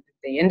that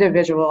the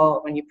individual,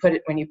 when you put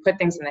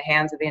things in the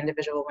hands of the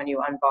individual, when you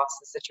unboss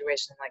the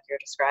situation like you're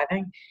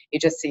describing, you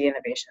just see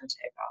innovation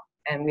take off,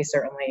 and we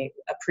certainly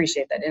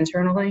appreciate that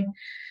internally,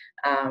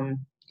 and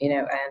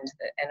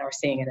are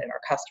seeing it in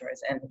our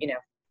customers, and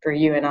for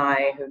you and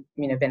I,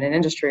 who've been in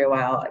industry a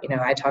while,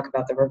 I talk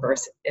about the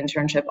reverse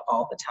internship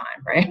all the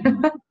time,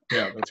 right?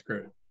 Yeah, that's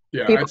great.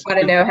 Yeah, people want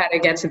to know how to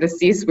get to the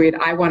C-suite.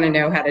 I want to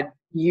know how to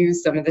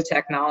use some of the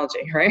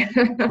technology, right?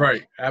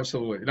 Right,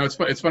 absolutely. No,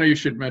 it's funny you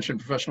should mention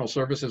professional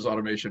services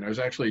automation. I was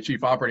actually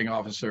chief operating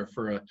officer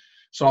for a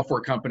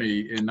software company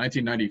in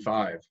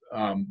 1995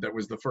 that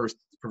was the first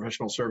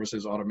professional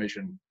services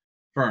automation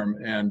firm,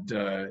 and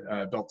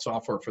built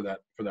software for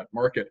that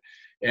market.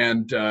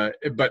 And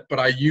but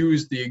I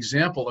use the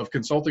example of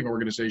consulting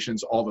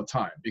organizations all the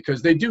time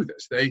because they do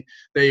this.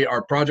 They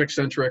are project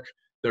centric.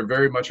 They're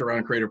very much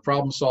around creative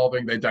problem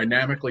solving. They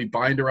dynamically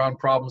bind around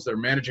problems. They're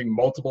managing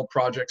multiple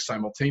projects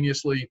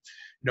simultaneously.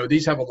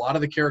 These have a lot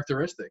of the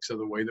characteristics of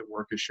the way that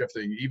work is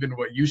shifting, even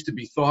what used to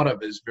be thought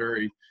of as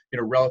very,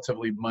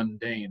 relatively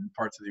mundane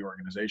parts of the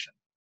organization.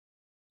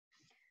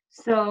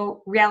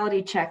 So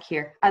reality check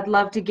here. I'd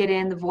love to get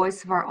in the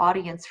voice of our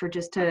audience for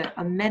just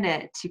a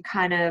minute to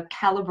kind of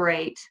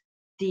calibrate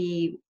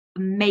the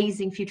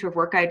amazing future of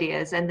work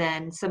ideas, and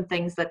then some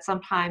things that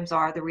sometimes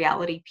are the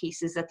reality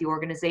pieces that the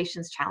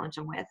organizations challenge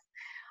them with.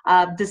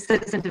 The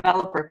citizen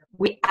developer,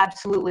 we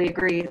absolutely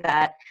agree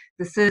that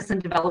the citizen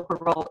developer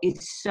role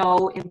is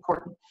so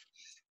important.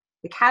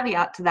 The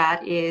caveat to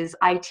that is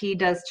IT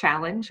does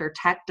challenge, or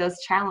tech does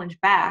challenge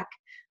back,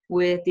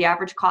 with the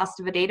average cost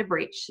of a data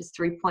breach is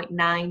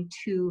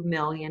 $3.92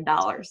 million.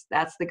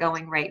 That's the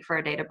going rate for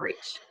a data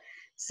breach.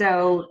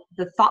 So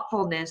the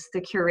thoughtfulness,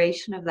 the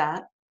curation of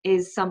that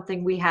is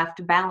something we have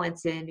to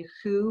balance in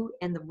who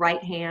in the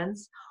right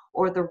hands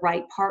or the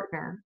right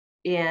partner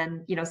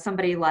in,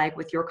 somebody like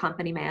with your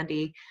company,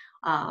 Mandy,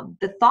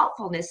 the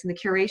thoughtfulness and the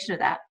curation of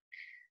that.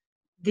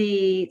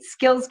 The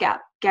skills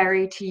gap,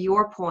 Gary, to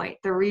your point,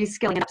 the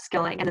reskilling and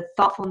upskilling and the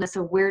thoughtfulness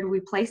of where do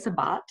we place a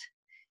bot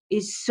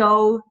is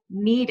so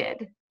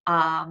needed.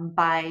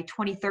 By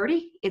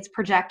 2030, it's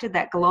projected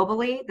that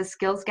globally, the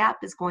skills gap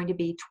is going to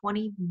be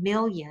 20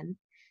 million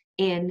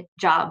in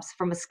jobs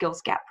from a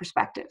skills gap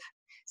perspective.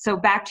 So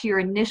back to your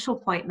initial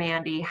point,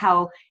 Mandy,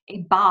 how a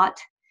bot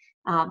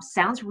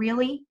sounds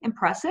really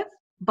impressive,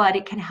 but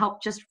it can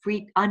help just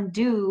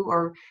undo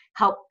or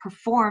help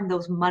perform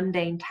those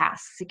mundane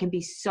tasks. It can be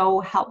so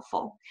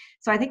helpful.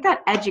 So I think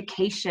that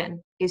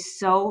education is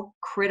so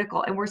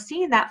critical, and we're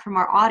seeing that from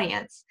our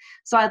audience.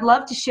 So I'd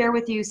love to share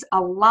with you a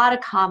lot of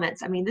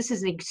comments. I mean, this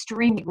is an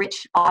extremely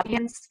rich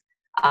audience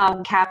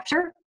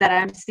capture that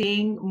I'm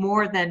seeing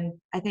more than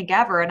I think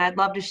ever, and I'd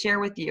love to share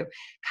with you,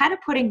 kind of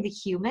putting the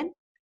human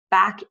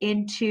back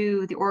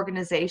into the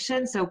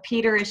organization. So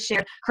Peter is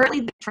sharing,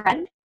 currently the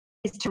trend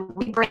is to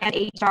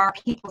rebrand HR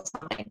people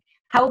something.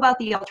 How about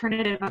the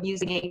alternative of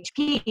using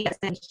HP as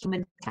in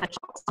human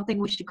potential, something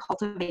we should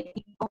cultivate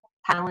people,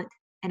 talent,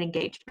 and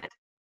engagement.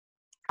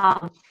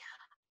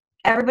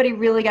 Everybody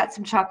really got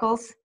some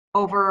chuckles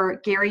over,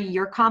 Gary,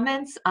 your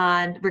comments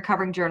on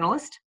recovering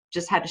journalist.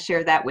 Just had to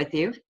share that with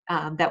you.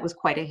 That was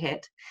quite a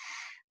hit.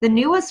 The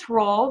newest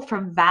role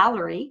from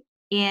Valerie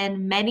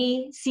in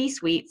many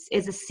C-suites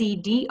is a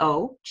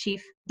CDO,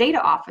 Chief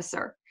Data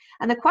Officer.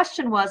 And the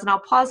question was, and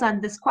I'll pause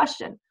on this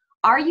question,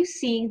 are you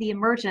seeing the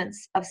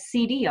emergence of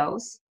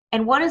CDOs?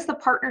 And what is the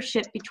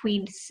partnership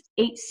between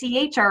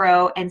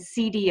CHRO and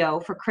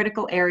CDO for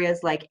critical areas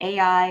like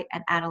AI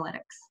and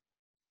analytics?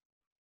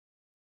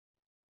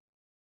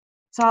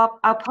 So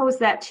I'll pose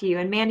that to you.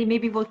 And Mandy,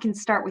 maybe we can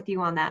start with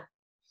you on that.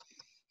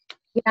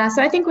 Yeah,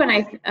 so I think when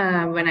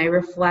I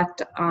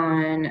reflect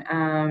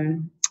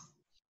on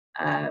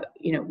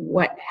you know,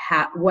 what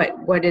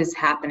is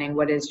happening,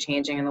 what is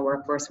changing in the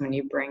workforce when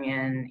you bring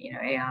in, you know,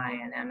 AI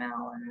and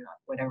ML and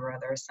whatever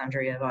other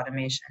sundry of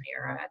automation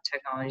era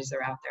technologies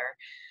are out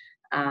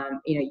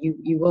there, you know,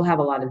 you will have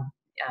a lot of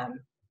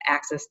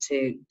access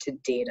to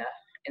data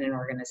in an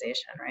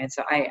organization, right?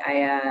 So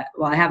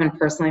well, I haven't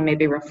personally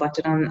maybe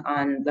reflected on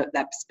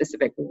that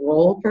specific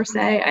role per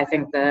se. I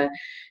think the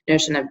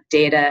notion of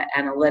data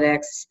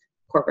analytics,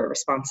 corporate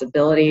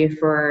responsibility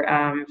for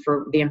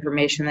the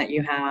information that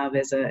you have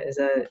is a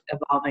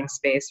evolving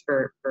space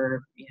for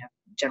you know,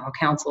 general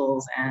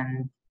counsels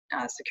and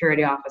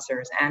security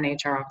officers and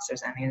HR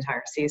officers and the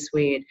entire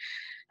C-suite.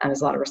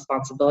 There's a lot of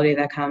responsibility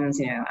that comes.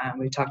 You know,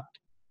 we've talked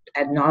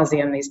ad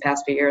nauseum these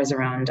past few years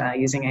around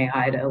using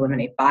AI to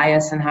eliminate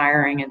bias in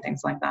hiring and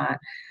things like that.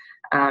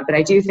 But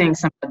I do think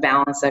some of the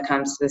balance that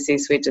comes to the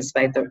C-suite,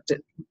 despite the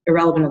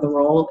irrelevant of the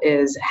role,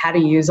 is how to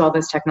use all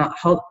this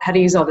how to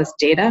use all this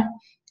data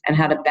and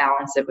how to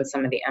balance it with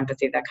some of the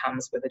empathy that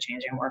comes with a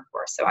changing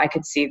workforce. So I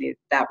could see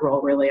that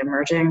role really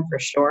emerging for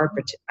sure,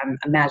 but I'm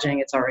imagining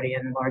it's already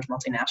in large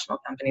multinational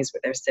companies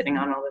where they're sitting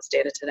on all this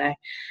data today.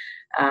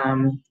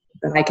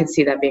 But I could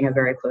see that being a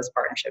very close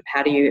partnership.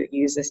 How do you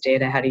use this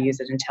data? How to use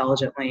it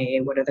intelligently?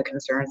 What are the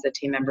concerns that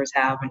team members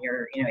have when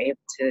you're, you know, able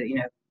to, you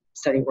know,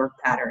 study work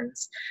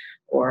patterns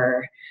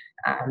or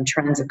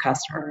trends of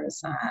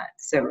customers?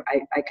 So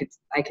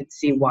I could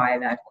see why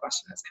that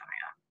question is coming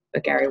up.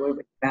 But Gary, what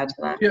would you add to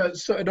that? Yeah,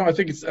 so no, I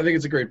think it's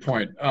a great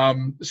point.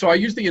 So I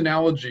use the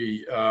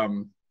analogy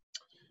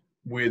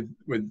with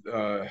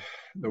the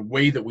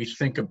way that we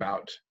think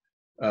about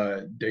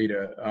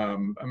data.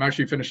 I'm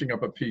actually finishing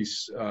up a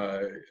piece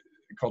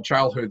called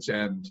Childhood's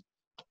End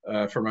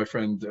for my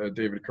friend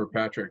David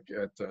Kirkpatrick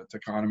at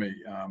Techonomy,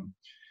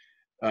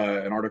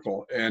 an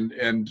article.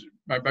 And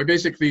my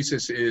basic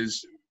thesis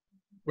is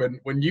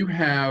when you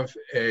have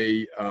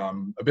a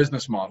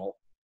business model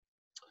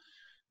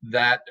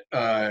that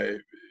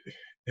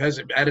has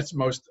at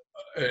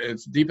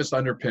its deepest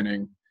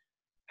underpinning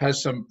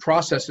has some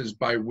processes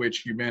by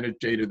which you manage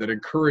data that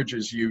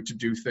encourages you to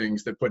do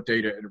things that put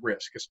data at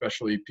risk,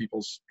 especially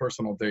people's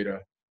personal data,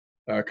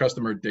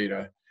 customer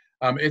data.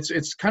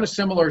 It's kind of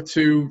similar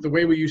to the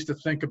way we used to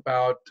think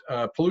about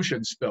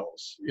pollution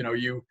spills. You know,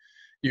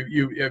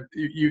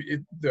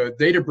 the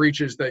data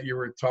breaches that you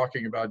were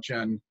talking about,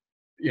 Jen.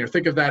 You know,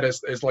 think of that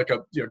as like a,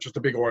 you know, just a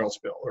big oil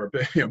spill or a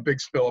big, you know, big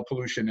spill of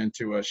pollution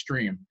into a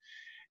stream.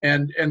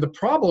 And the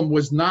problem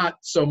was not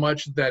so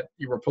much that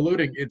you were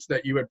polluting, it's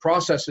that you had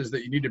processes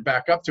that you need to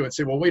back up to and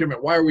say, well, wait a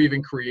minute, why are we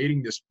even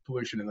creating this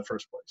pollution in the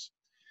first place?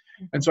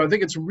 And so I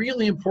think it's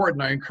really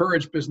important. I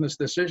encourage business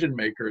decision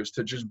makers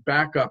to just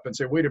back up and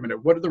say, wait a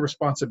minute, what are the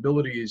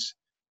responsibilities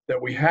that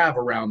we have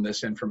around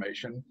this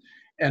information?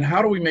 And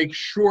how do we make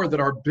sure that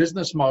our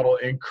business model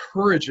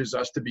encourages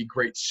us to be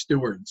great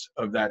stewards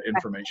of that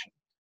information?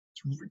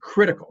 It's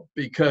critical,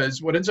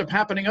 because what ends up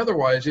happening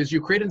otherwise is you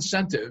create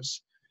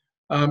incentives.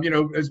 You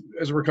know,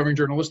 as a recovering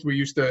journalist, we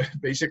used to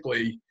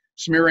basically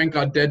smear ink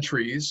on dead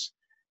trees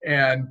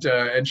and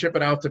ship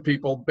it out to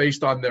people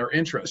based on their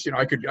interests. You know,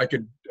 I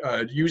could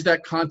use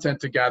that content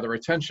to gather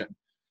attention.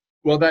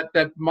 Well,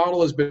 that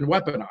model has been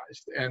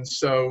weaponized, and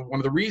so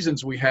one of the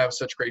reasons we have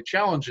such great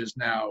challenges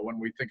now when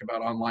we think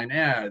about online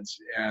ads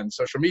and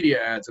social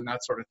media ads and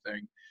that sort of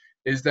thing,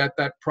 is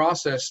that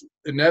process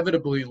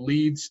inevitably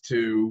leads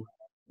to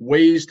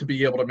ways to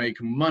be able to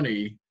make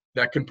money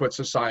that can put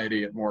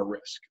society at more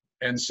risk.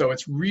 And so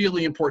it's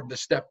really important to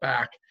step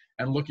back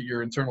and look at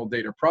your internal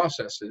data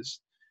processes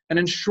and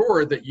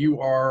ensure that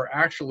you are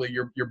actually,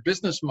 your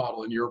business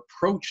model and your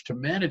approach to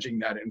managing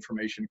that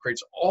information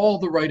creates all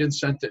the right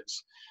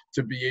incentives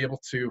to be able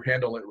to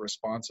handle it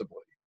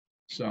responsibly.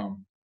 So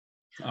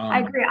I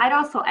agree. I'd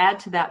also add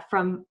to that,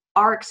 from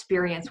our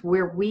experience,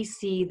 where we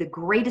see the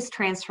greatest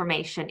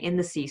transformation in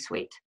the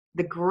C-suite,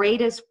 the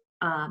greatest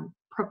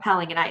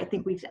propelling, and I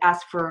think we've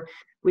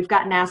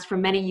gotten asked for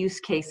many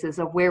use cases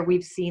of where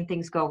we've seen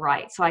things go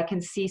right. So I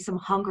can see some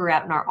hunger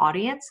out in our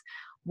audience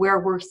where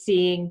we're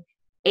seeing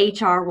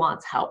HR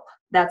wants help.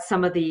 That's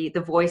some of the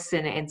voice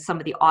and some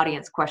of the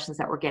audience questions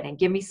that we're getting.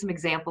 Give me some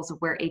examples of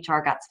where HR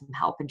got some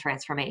help in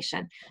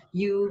transformation.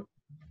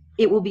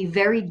 It will be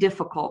very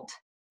difficult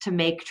to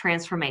make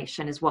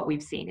transformation, is what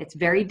we've seen. It's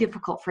very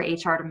difficult for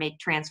HR to make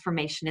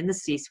transformation in the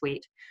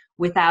C-suite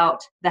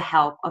without the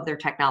help of their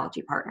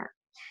technology partner.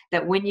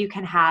 That when you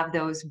can have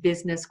those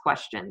business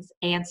questions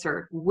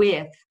answered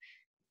with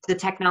the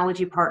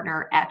technology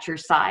partner at your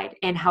side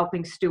and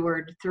helping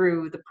steward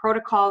through the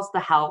protocols, the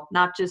help,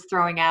 not just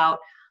throwing out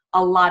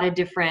a lot of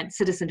different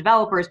citizen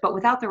developers, but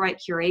without the right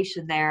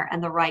curation there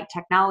and the right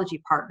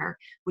technology partner,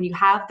 when you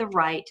have the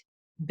right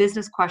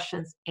business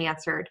questions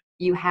answered,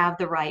 you have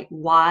the right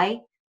why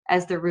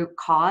as the root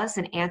cause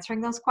in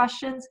answering those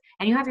questions,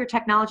 and you have your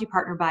technology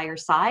partner by your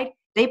side,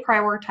 they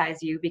prioritize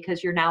you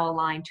because you're now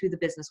aligned to the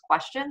business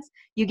questions,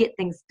 you get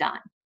things done.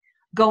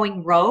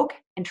 Going rogue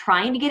and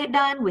trying to get it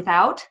done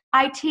without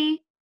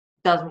IT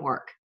doesn't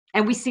work.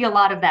 And we see a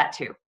lot of that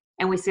too.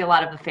 And we see a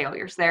lot of the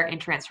failures there in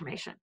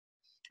transformation.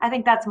 I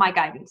think that's my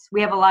guidance. We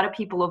have a lot of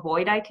people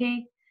avoid IT.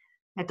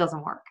 It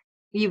doesn't work.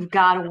 You've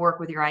got to work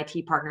with your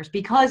IT partners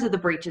because of the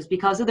breaches,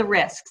 because of the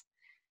risks.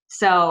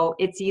 So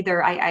it's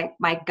either,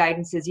 my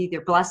guidance is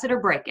either bless it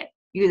or break it.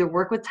 You either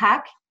work with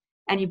tech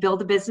and you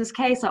build a business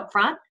case up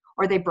front,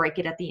 or they break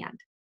it at the end.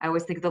 I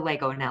always think of the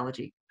Lego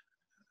analogy.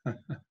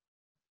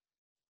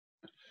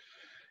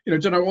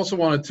 Jen, I also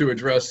wanted to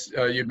address,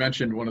 you'd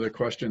mentioned one of the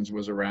questions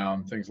was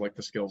around things like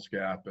the skills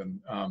gap. And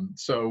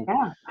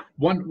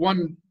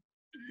one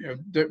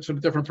sort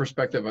of different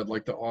perspective I'd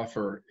like to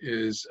offer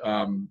is,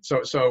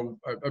 so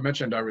I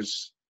mentioned I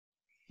was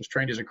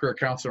trained as a career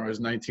counselor when I was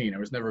 19. I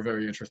was never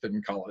very interested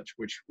in college,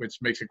 which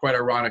makes it quite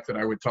ironic that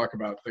I would talk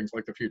about things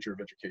like the future of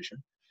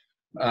education.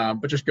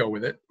 But just go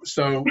with it.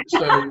 So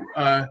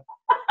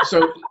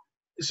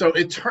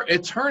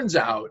it turns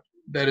out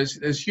that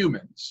as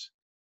humans,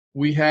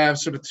 we have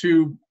sort of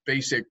two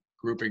basic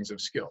groupings of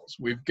skills.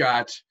 We've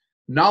got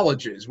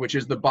knowledges, which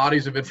is the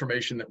bodies of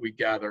information that we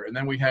gather, and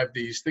then we have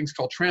these things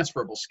called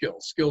transferable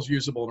skills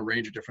usable in a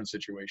range of different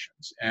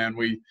situations. And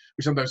we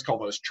sometimes call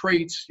those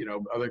traits.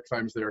 Other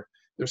times they're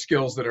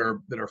skills that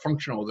are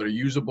functional, that are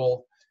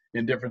usable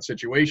in different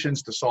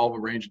situations to solve a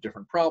range of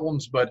different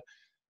problems. But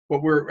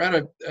we're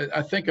at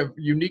I think, a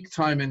unique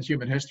time in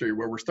human history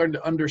where we're starting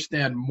to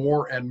understand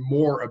more and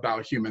more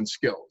about human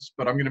skills.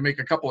 But I'm going to make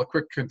a couple of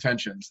quick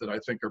contentions that I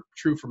think are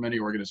true for many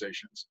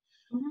organizations.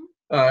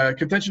 Mm-hmm.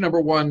 Contention number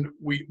one,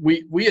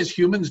 we as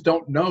humans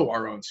don't know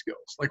our own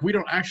skills. Like, we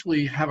don't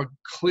actually have a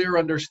clear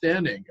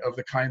understanding of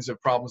the kinds of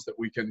problems that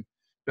we can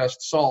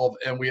best solve,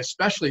 and we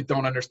especially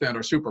don't understand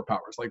our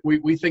superpowers. Like,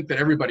 we think that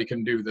everybody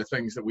can do the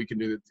things that we can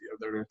do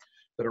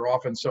that are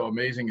often so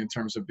amazing in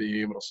terms of being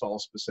able to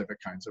solve specific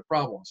kinds of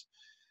problems.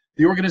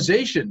 The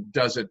organization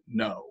doesn't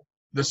know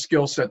the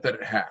skill set that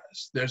it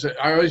has.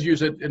 I always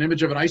use an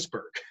image of an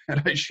iceberg,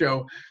 and I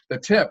show the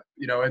tip,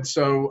 and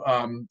so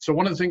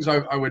one of the things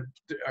I would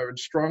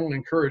strongly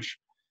encourage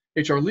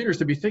HR leaders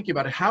to be thinking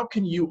about, how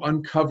can you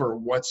uncover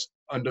what's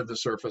under the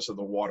surface of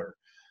the water?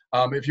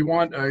 If you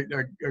want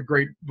a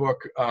great book,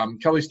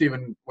 Kelly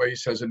Stephen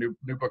Weiss has a new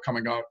book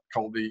coming out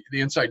called The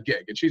Inside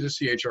Gig, and she's a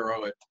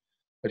CHRO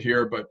at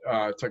here, but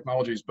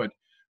technologies. But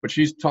what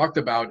she's talked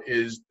about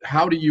is,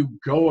 how do you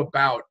go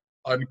about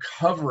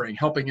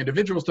helping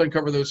individuals to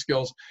uncover those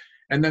skills?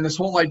 And then this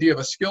whole idea of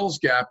a skills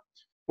gap.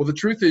 Well, the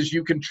truth is,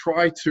 you can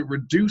try to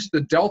reduce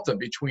the delta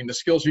between the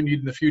skills you need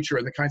in the future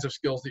and the kinds of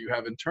skills that you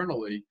have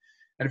internally.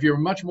 And if you're a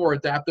much more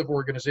adaptive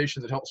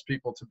organization that helps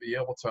people to be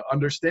able to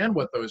understand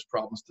what those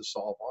problems to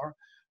solve are,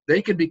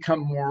 they can become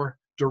more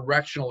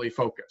directionally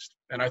focused.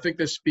 And I think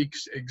this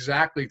speaks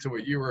exactly to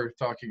what you were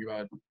talking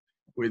about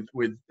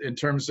with in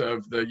terms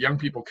of the young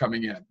people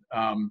coming in.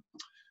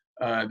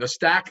 The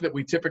stack that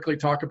we typically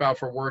talk about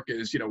for work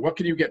is, what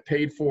can you get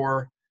paid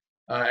for?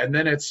 And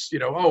then it's,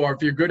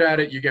 if you're good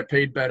at it, you get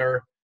paid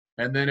better.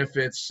 And then if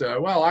it's,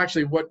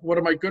 actually, what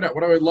am I good at?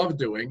 What do I love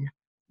doing?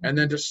 And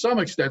then to some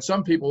extent,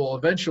 some people will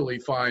eventually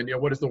find,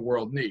 what does the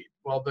world need?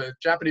 Well, the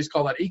Japanese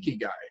call that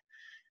ikigai.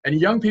 And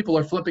young people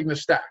are flipping the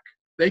stack.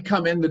 They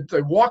come in,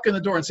 they walk in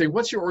the door and say,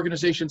 what's your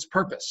organization's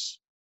purpose?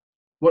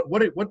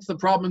 What's the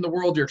problem in the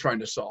world you're trying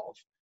to solve?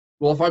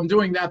 Well, if I'm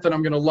doing that, then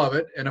I'm going to love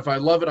it. And if I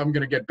love it, I'm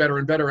going to get better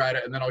and better at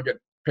it. And then I'll get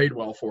paid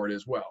well for it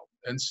as well.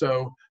 And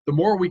so the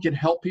more we can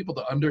help people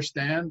to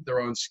understand their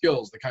own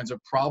skills, the kinds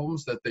of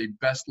problems that they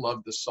best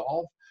love to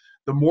solve,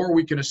 the more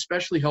we can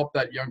especially help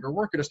that younger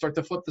worker to start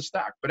to flip the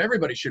stack. But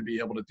everybody should be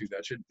able to do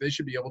that. They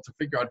should be able to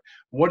figure out,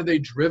 what are they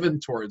driven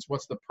towards?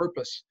 What's the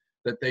purpose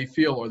that they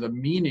feel, or the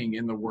meaning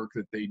in the work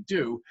that they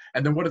do?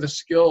 And then what are the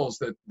skills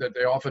that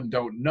they often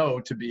don't know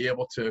to be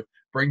able to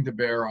bring to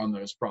bear on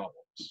those problems?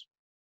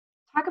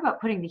 Talk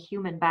about putting the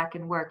human back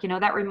in work.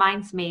 That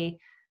reminds me,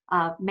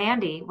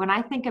 Mandy, when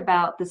I think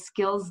about the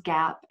skills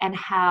gap and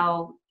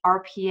how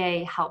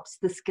RPA helps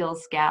the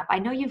skills gap, I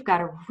know you've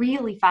got a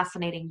really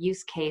fascinating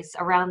use case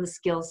around the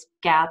skills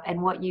gap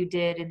and what you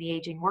did in the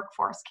aging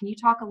workforce. Can you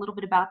talk a little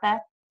bit about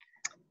that?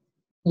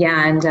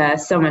 Yeah,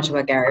 and so much of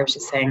what Gary was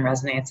just saying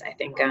resonates. I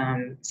think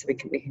so.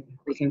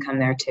 We can come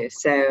there too.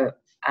 So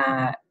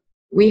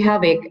we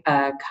have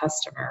a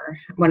customer,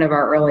 one of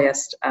our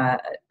earliest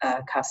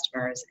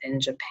customers in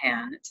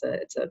Japan.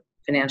 It's a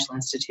financial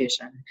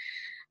institution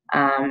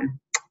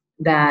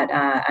that,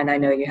 and I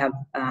know you have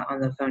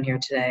on the phone here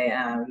today,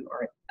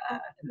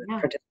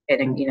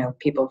 participating,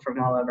 people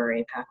from all over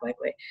APAC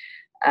likely.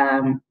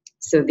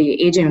 So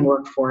the aging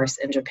workforce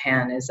in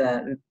Japan is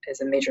a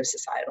major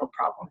societal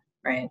problem,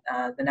 right?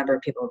 The number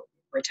of people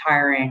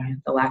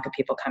retiring, the lack of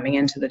people coming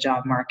into the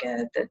job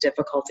market, the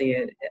difficulty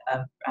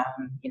of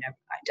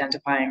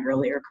identifying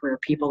earlier career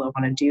people that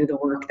want to do the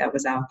work that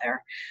was out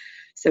there.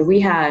 So we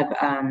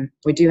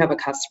do have a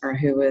customer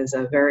who was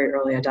a very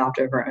early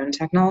adopter of our own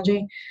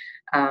technology.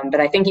 But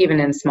I think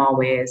even in small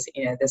ways,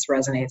 this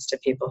resonates to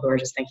people who are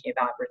just thinking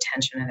about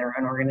retention in their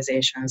own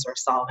organizations or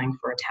solving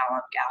for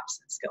talent gaps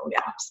and skill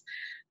gaps.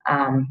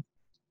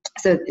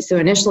 So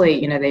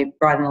initially, they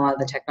brought in a lot of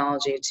the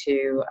technology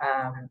to,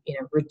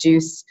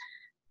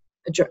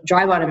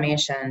 drive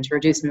automation, to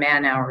reduce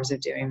man hours of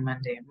doing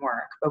mundane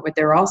work. But what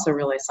they're also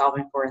really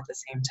solving for at the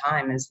same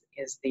time is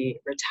the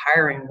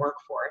retiring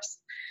workforce,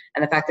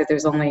 and the fact that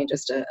there's only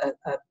just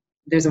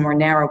there's a more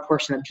narrow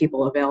portion of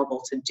people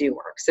available to do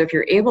work. So if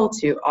you're able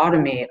to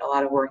automate a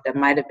lot of work that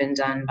might have been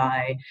done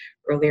by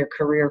earlier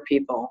career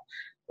people,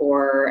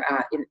 or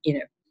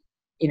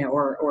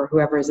or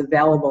whoever is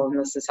available in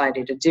the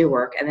society to do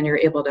work, and then you're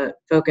able to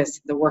focus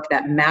the work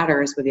that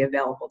matters with the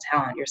available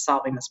talent, you're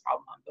solving this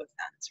problem on both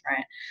ends,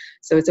 right?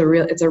 So it's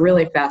a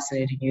really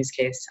fascinating use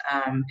case,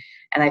 and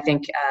I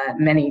think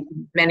many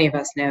of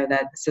us know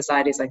that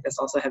societies like this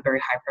also have very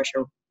high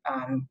pressure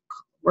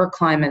work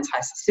climates,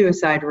 high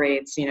suicide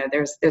rates.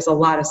 There's a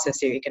lot of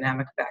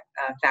socioeconomic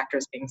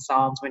factors being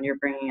solved when you're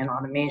bringing in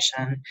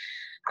automation,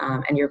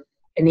 and you're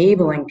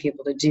enabling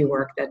people to do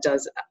work that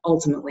does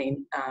ultimately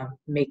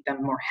make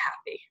them more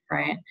happy,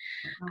 right?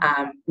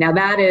 Now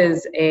that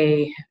is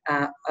a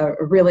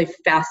really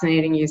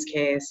fascinating use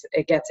case.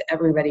 It gets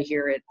everybody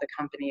here at the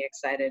company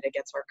excited. It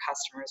gets our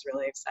customers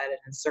really excited,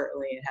 and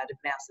certainly it had a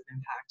massive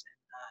impact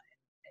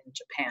in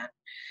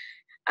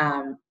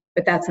Japan.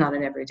 But that's not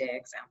an everyday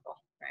example,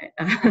 right?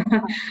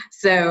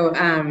 So,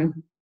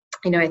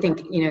 I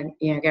think,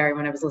 Gary,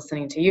 when I was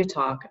listening to you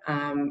talk,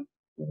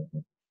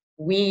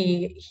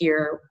 we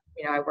here,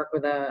 I work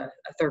with a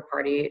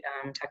third-party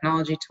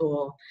technology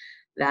tool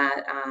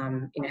that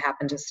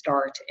happened to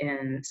start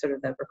in sort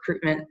of the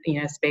recruitment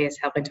space,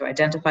 helping to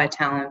identify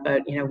talent.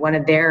 But one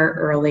of their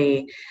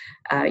early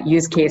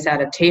use case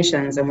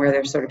adaptations, and where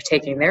they're sort of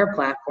taking their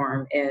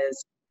platform,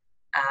 is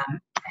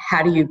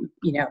how do you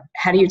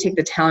take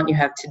the talent you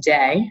have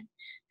today,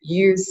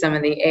 use some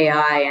of the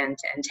AI and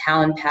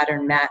talent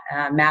pattern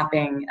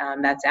mapping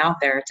that's out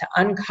there to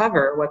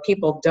uncover what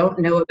people don't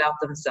know about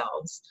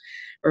themselves,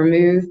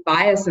 remove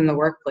bias in the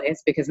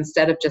workplace, because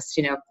instead of just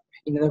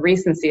the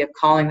recency of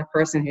calling the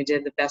person who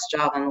did the best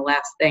job on the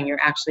last thing,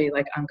 you're actually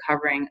like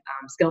uncovering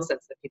skill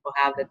sets that people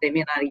have that they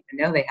may not even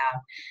know they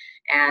have,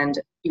 and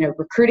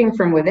recruiting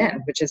from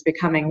within, which is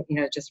becoming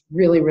just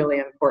really, really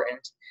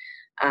important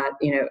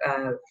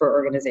for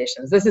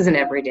organizations. This is an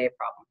everyday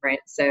problem, right?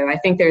 So I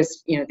think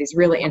there's these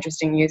really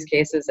interesting use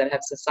cases that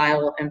have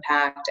societal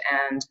impact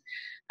and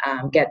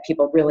get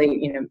people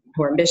really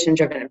who are mission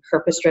driven and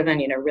purpose driven,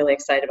 really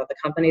excited about the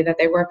company that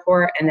they work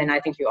for. And then I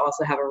think you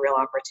also have a real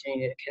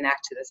opportunity to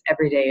connect to this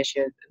everyday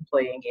issue of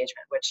employee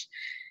engagement, which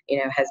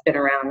has been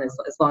around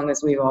as long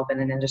as we've all been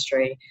in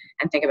industry,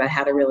 and think about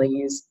how to really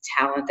use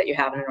talent that you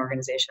have in an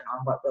organization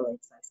on what really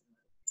excites them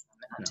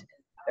and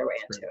their way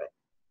into it.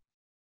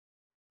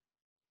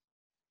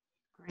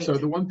 So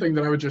the one thing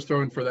that I would just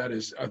throw in for that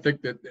is, I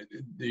think that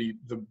the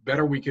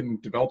better we can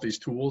develop these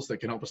tools that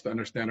can help us to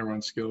understand our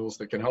own skills,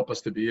 that can help us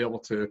to be able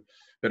to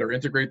better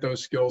integrate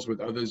those skills with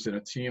others in a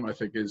team, I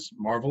think is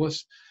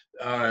marvelous.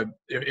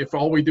 If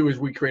all we do is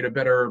we create a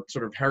better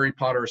sort of Harry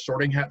Potter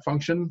sorting hat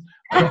function,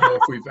 I don't know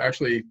if we've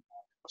actually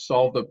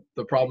solved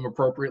the problem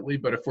appropriately,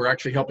 but if we're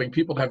actually helping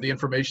people to have the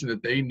information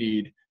that they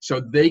need so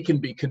they can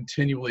be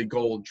continually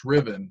goal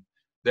driven,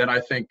 then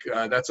I think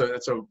that's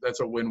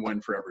a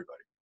win-win for everybody.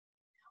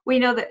 We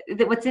know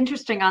that what's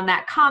interesting on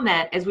that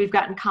comment is we've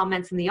gotten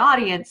comments in the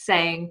audience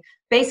saying,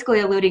 basically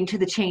alluding to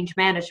the change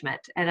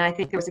management. And I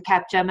think there was a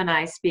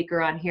Capgemini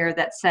speaker on here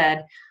that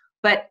said,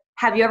 but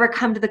have you ever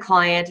come to the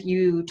client,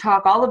 you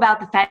talk all about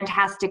the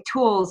fantastic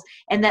tools,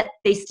 and that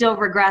they still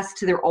regress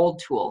to their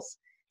old tools?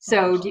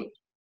 So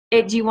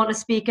do you want to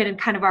speak in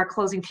kind of our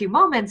closing few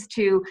moments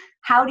to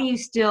how do you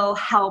still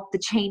help the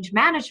change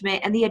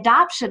management and the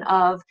adoption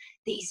of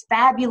these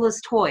fabulous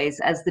toys,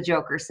 as the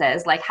Joker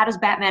says? Like, how does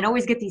Batman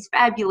always get these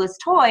fabulous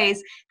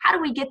toys? How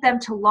do we get them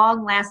to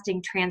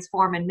long-lasting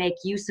transform and make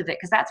use of it?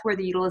 Because that's where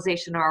the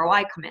utilization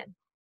ROI come in.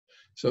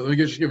 So let me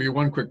just give you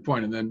one quick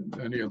point, and then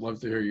Andy, I'd love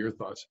to hear your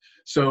thoughts.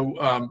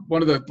 So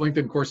one of the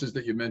LinkedIn courses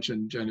that you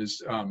mentioned, Jen,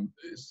 is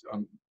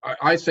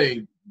I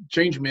say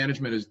change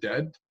management is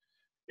dead.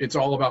 It's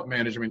all about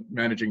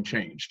managing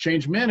change.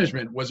 Change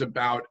management was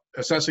about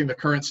assessing the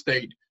current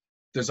state,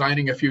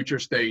 designing a future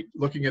state,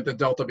 looking at the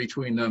delta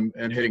between them,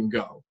 and hitting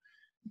go.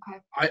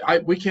 Okay.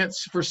 We can't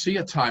foresee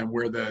a time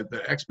where the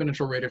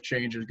exponential rate of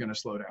change is going to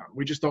slow down.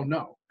 We just don't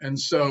know. And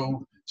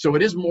so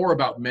it is more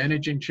about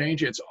managing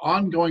change. It's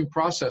ongoing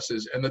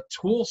processes, and the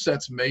tool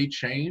sets may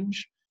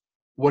change.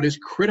 What is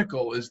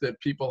critical is that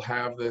people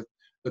have the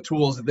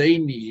tools they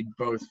need,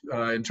 both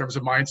in terms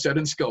of mindset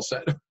and skill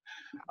set,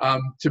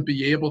 to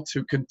be able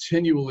to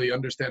continually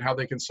understand how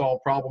they can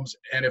solve problems.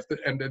 And if the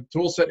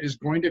tool set is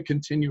going to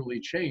continually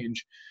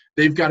change,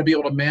 they've got to be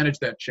able to manage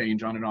that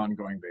change on an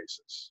ongoing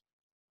basis.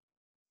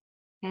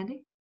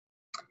 Mandy?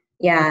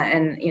 Yeah,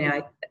 and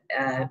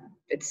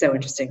it's so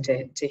interesting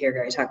to hear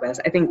Gary talk about this.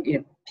 I think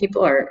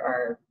people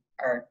are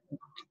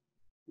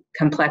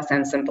complex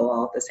and simple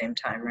all at the same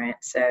time, right?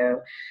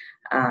 So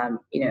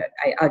I'll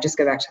just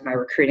go back to my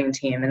recruiting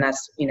team, and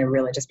that's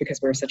really just because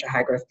we're such a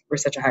high growth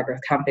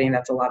company.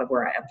 That's a lot of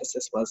where our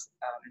emphasis was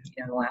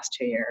in the last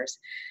 2 years.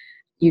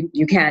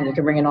 You can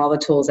bring in all the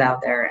tools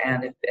out there,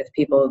 and if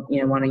people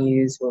want to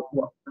use what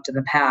worked in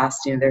the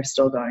past, they're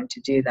still going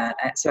to do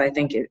that. So I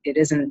think it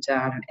isn't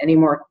any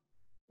more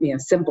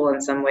simple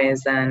in some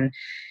ways than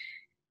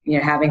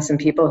having some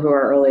people who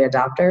are early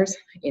adopters,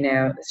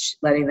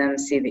 letting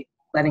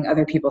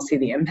other people see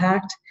the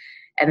impact,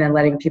 and then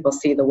letting people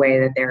see the way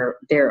that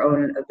their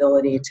own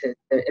ability to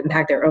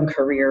impact their own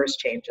careers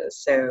changes.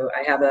 So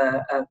I have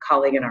a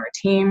colleague in our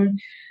team.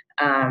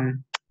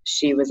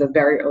 She was a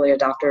very early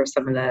adopter of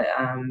some of the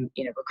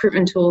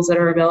recruitment tools that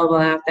are available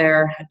out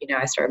there.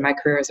 I started my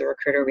career as a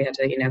recruiter. We had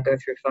to go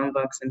through phone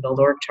books and build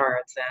org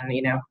charts and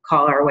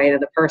call our way to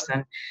the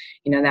person.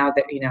 Now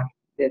that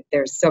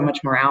there's so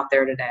much more out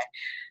there today,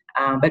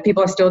 but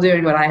people are still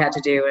doing what I had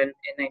to do in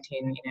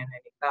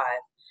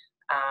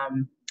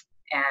 1995.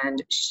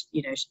 And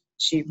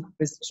she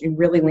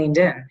really leaned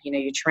in.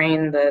 You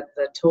train the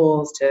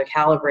tools to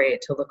calibrate,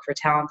 to look for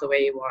talent the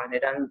way you want.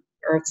 It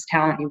unearths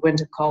talent you wouldn't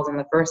have called in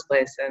the first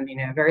place. And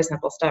very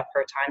simple stuff.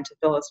 Her time to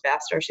fill is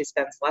faster. She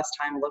spends less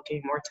time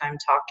looking, more time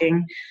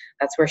talking.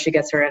 That's where she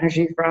gets her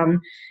energy from.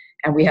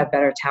 And we have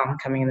better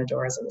talent coming in the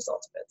door as a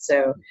result of it.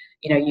 So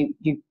you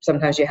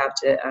sometimes you have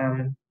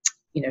to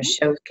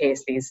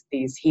showcase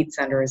these heat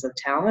centers of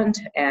talent,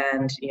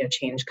 and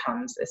change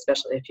comes,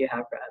 especially if you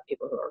have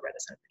people who are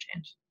reticent for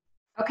change.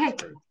 Okay,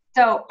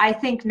 so I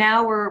think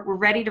now we're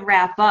ready to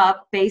wrap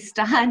up based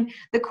on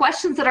the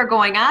questions that are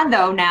going on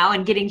though now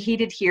and getting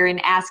heated here and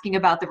asking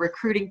about the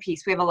recruiting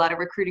piece. We have a lot of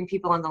recruiting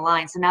people on the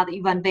line. So now that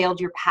you've unveiled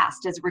your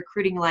past as a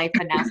recruiting life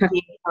and now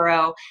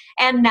CHRO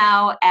and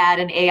now at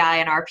an AI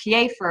and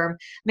RPA firm,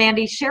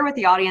 Mandy, share with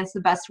the audience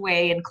the best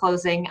way in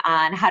closing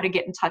on how to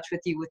get in touch with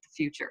you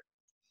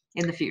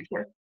in the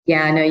future.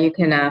 Yeah, I know you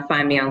can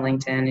find me on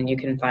LinkedIn, and you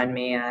can find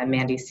me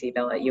Mandy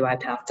Sebel at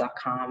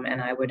UiPath.com.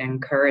 And I would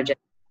encourage out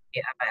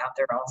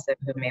there also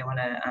who may want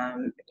to,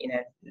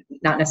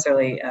 not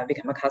necessarily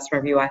become a customer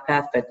of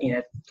UiPath, but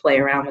play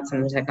around with some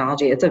of the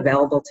technology. It's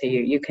available to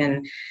you. You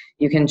can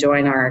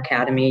join our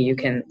academy. You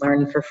can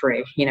learn for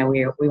free.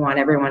 We want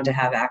everyone to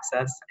have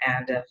access.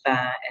 And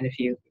if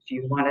you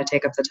want to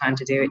take up the time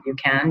to do it, you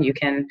can. You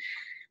can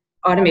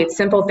automate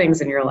simple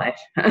things in your life.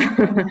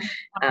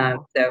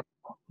 So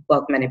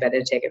welcome anybody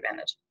to take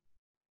advantage.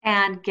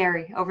 And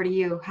Gary, over to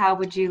you. How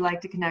would you like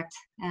to connect?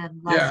 Yeah,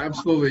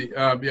 absolutely.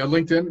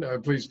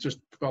 LinkedIn. Please just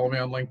follow me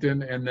on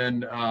LinkedIn. And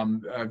then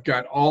I've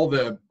got all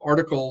the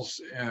articles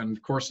and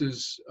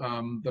courses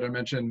that I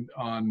mentioned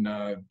on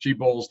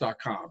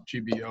gbolles.com,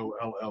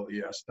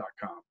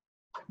 GBOLLES.com.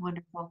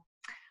 Wonderful.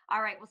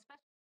 All right. Well,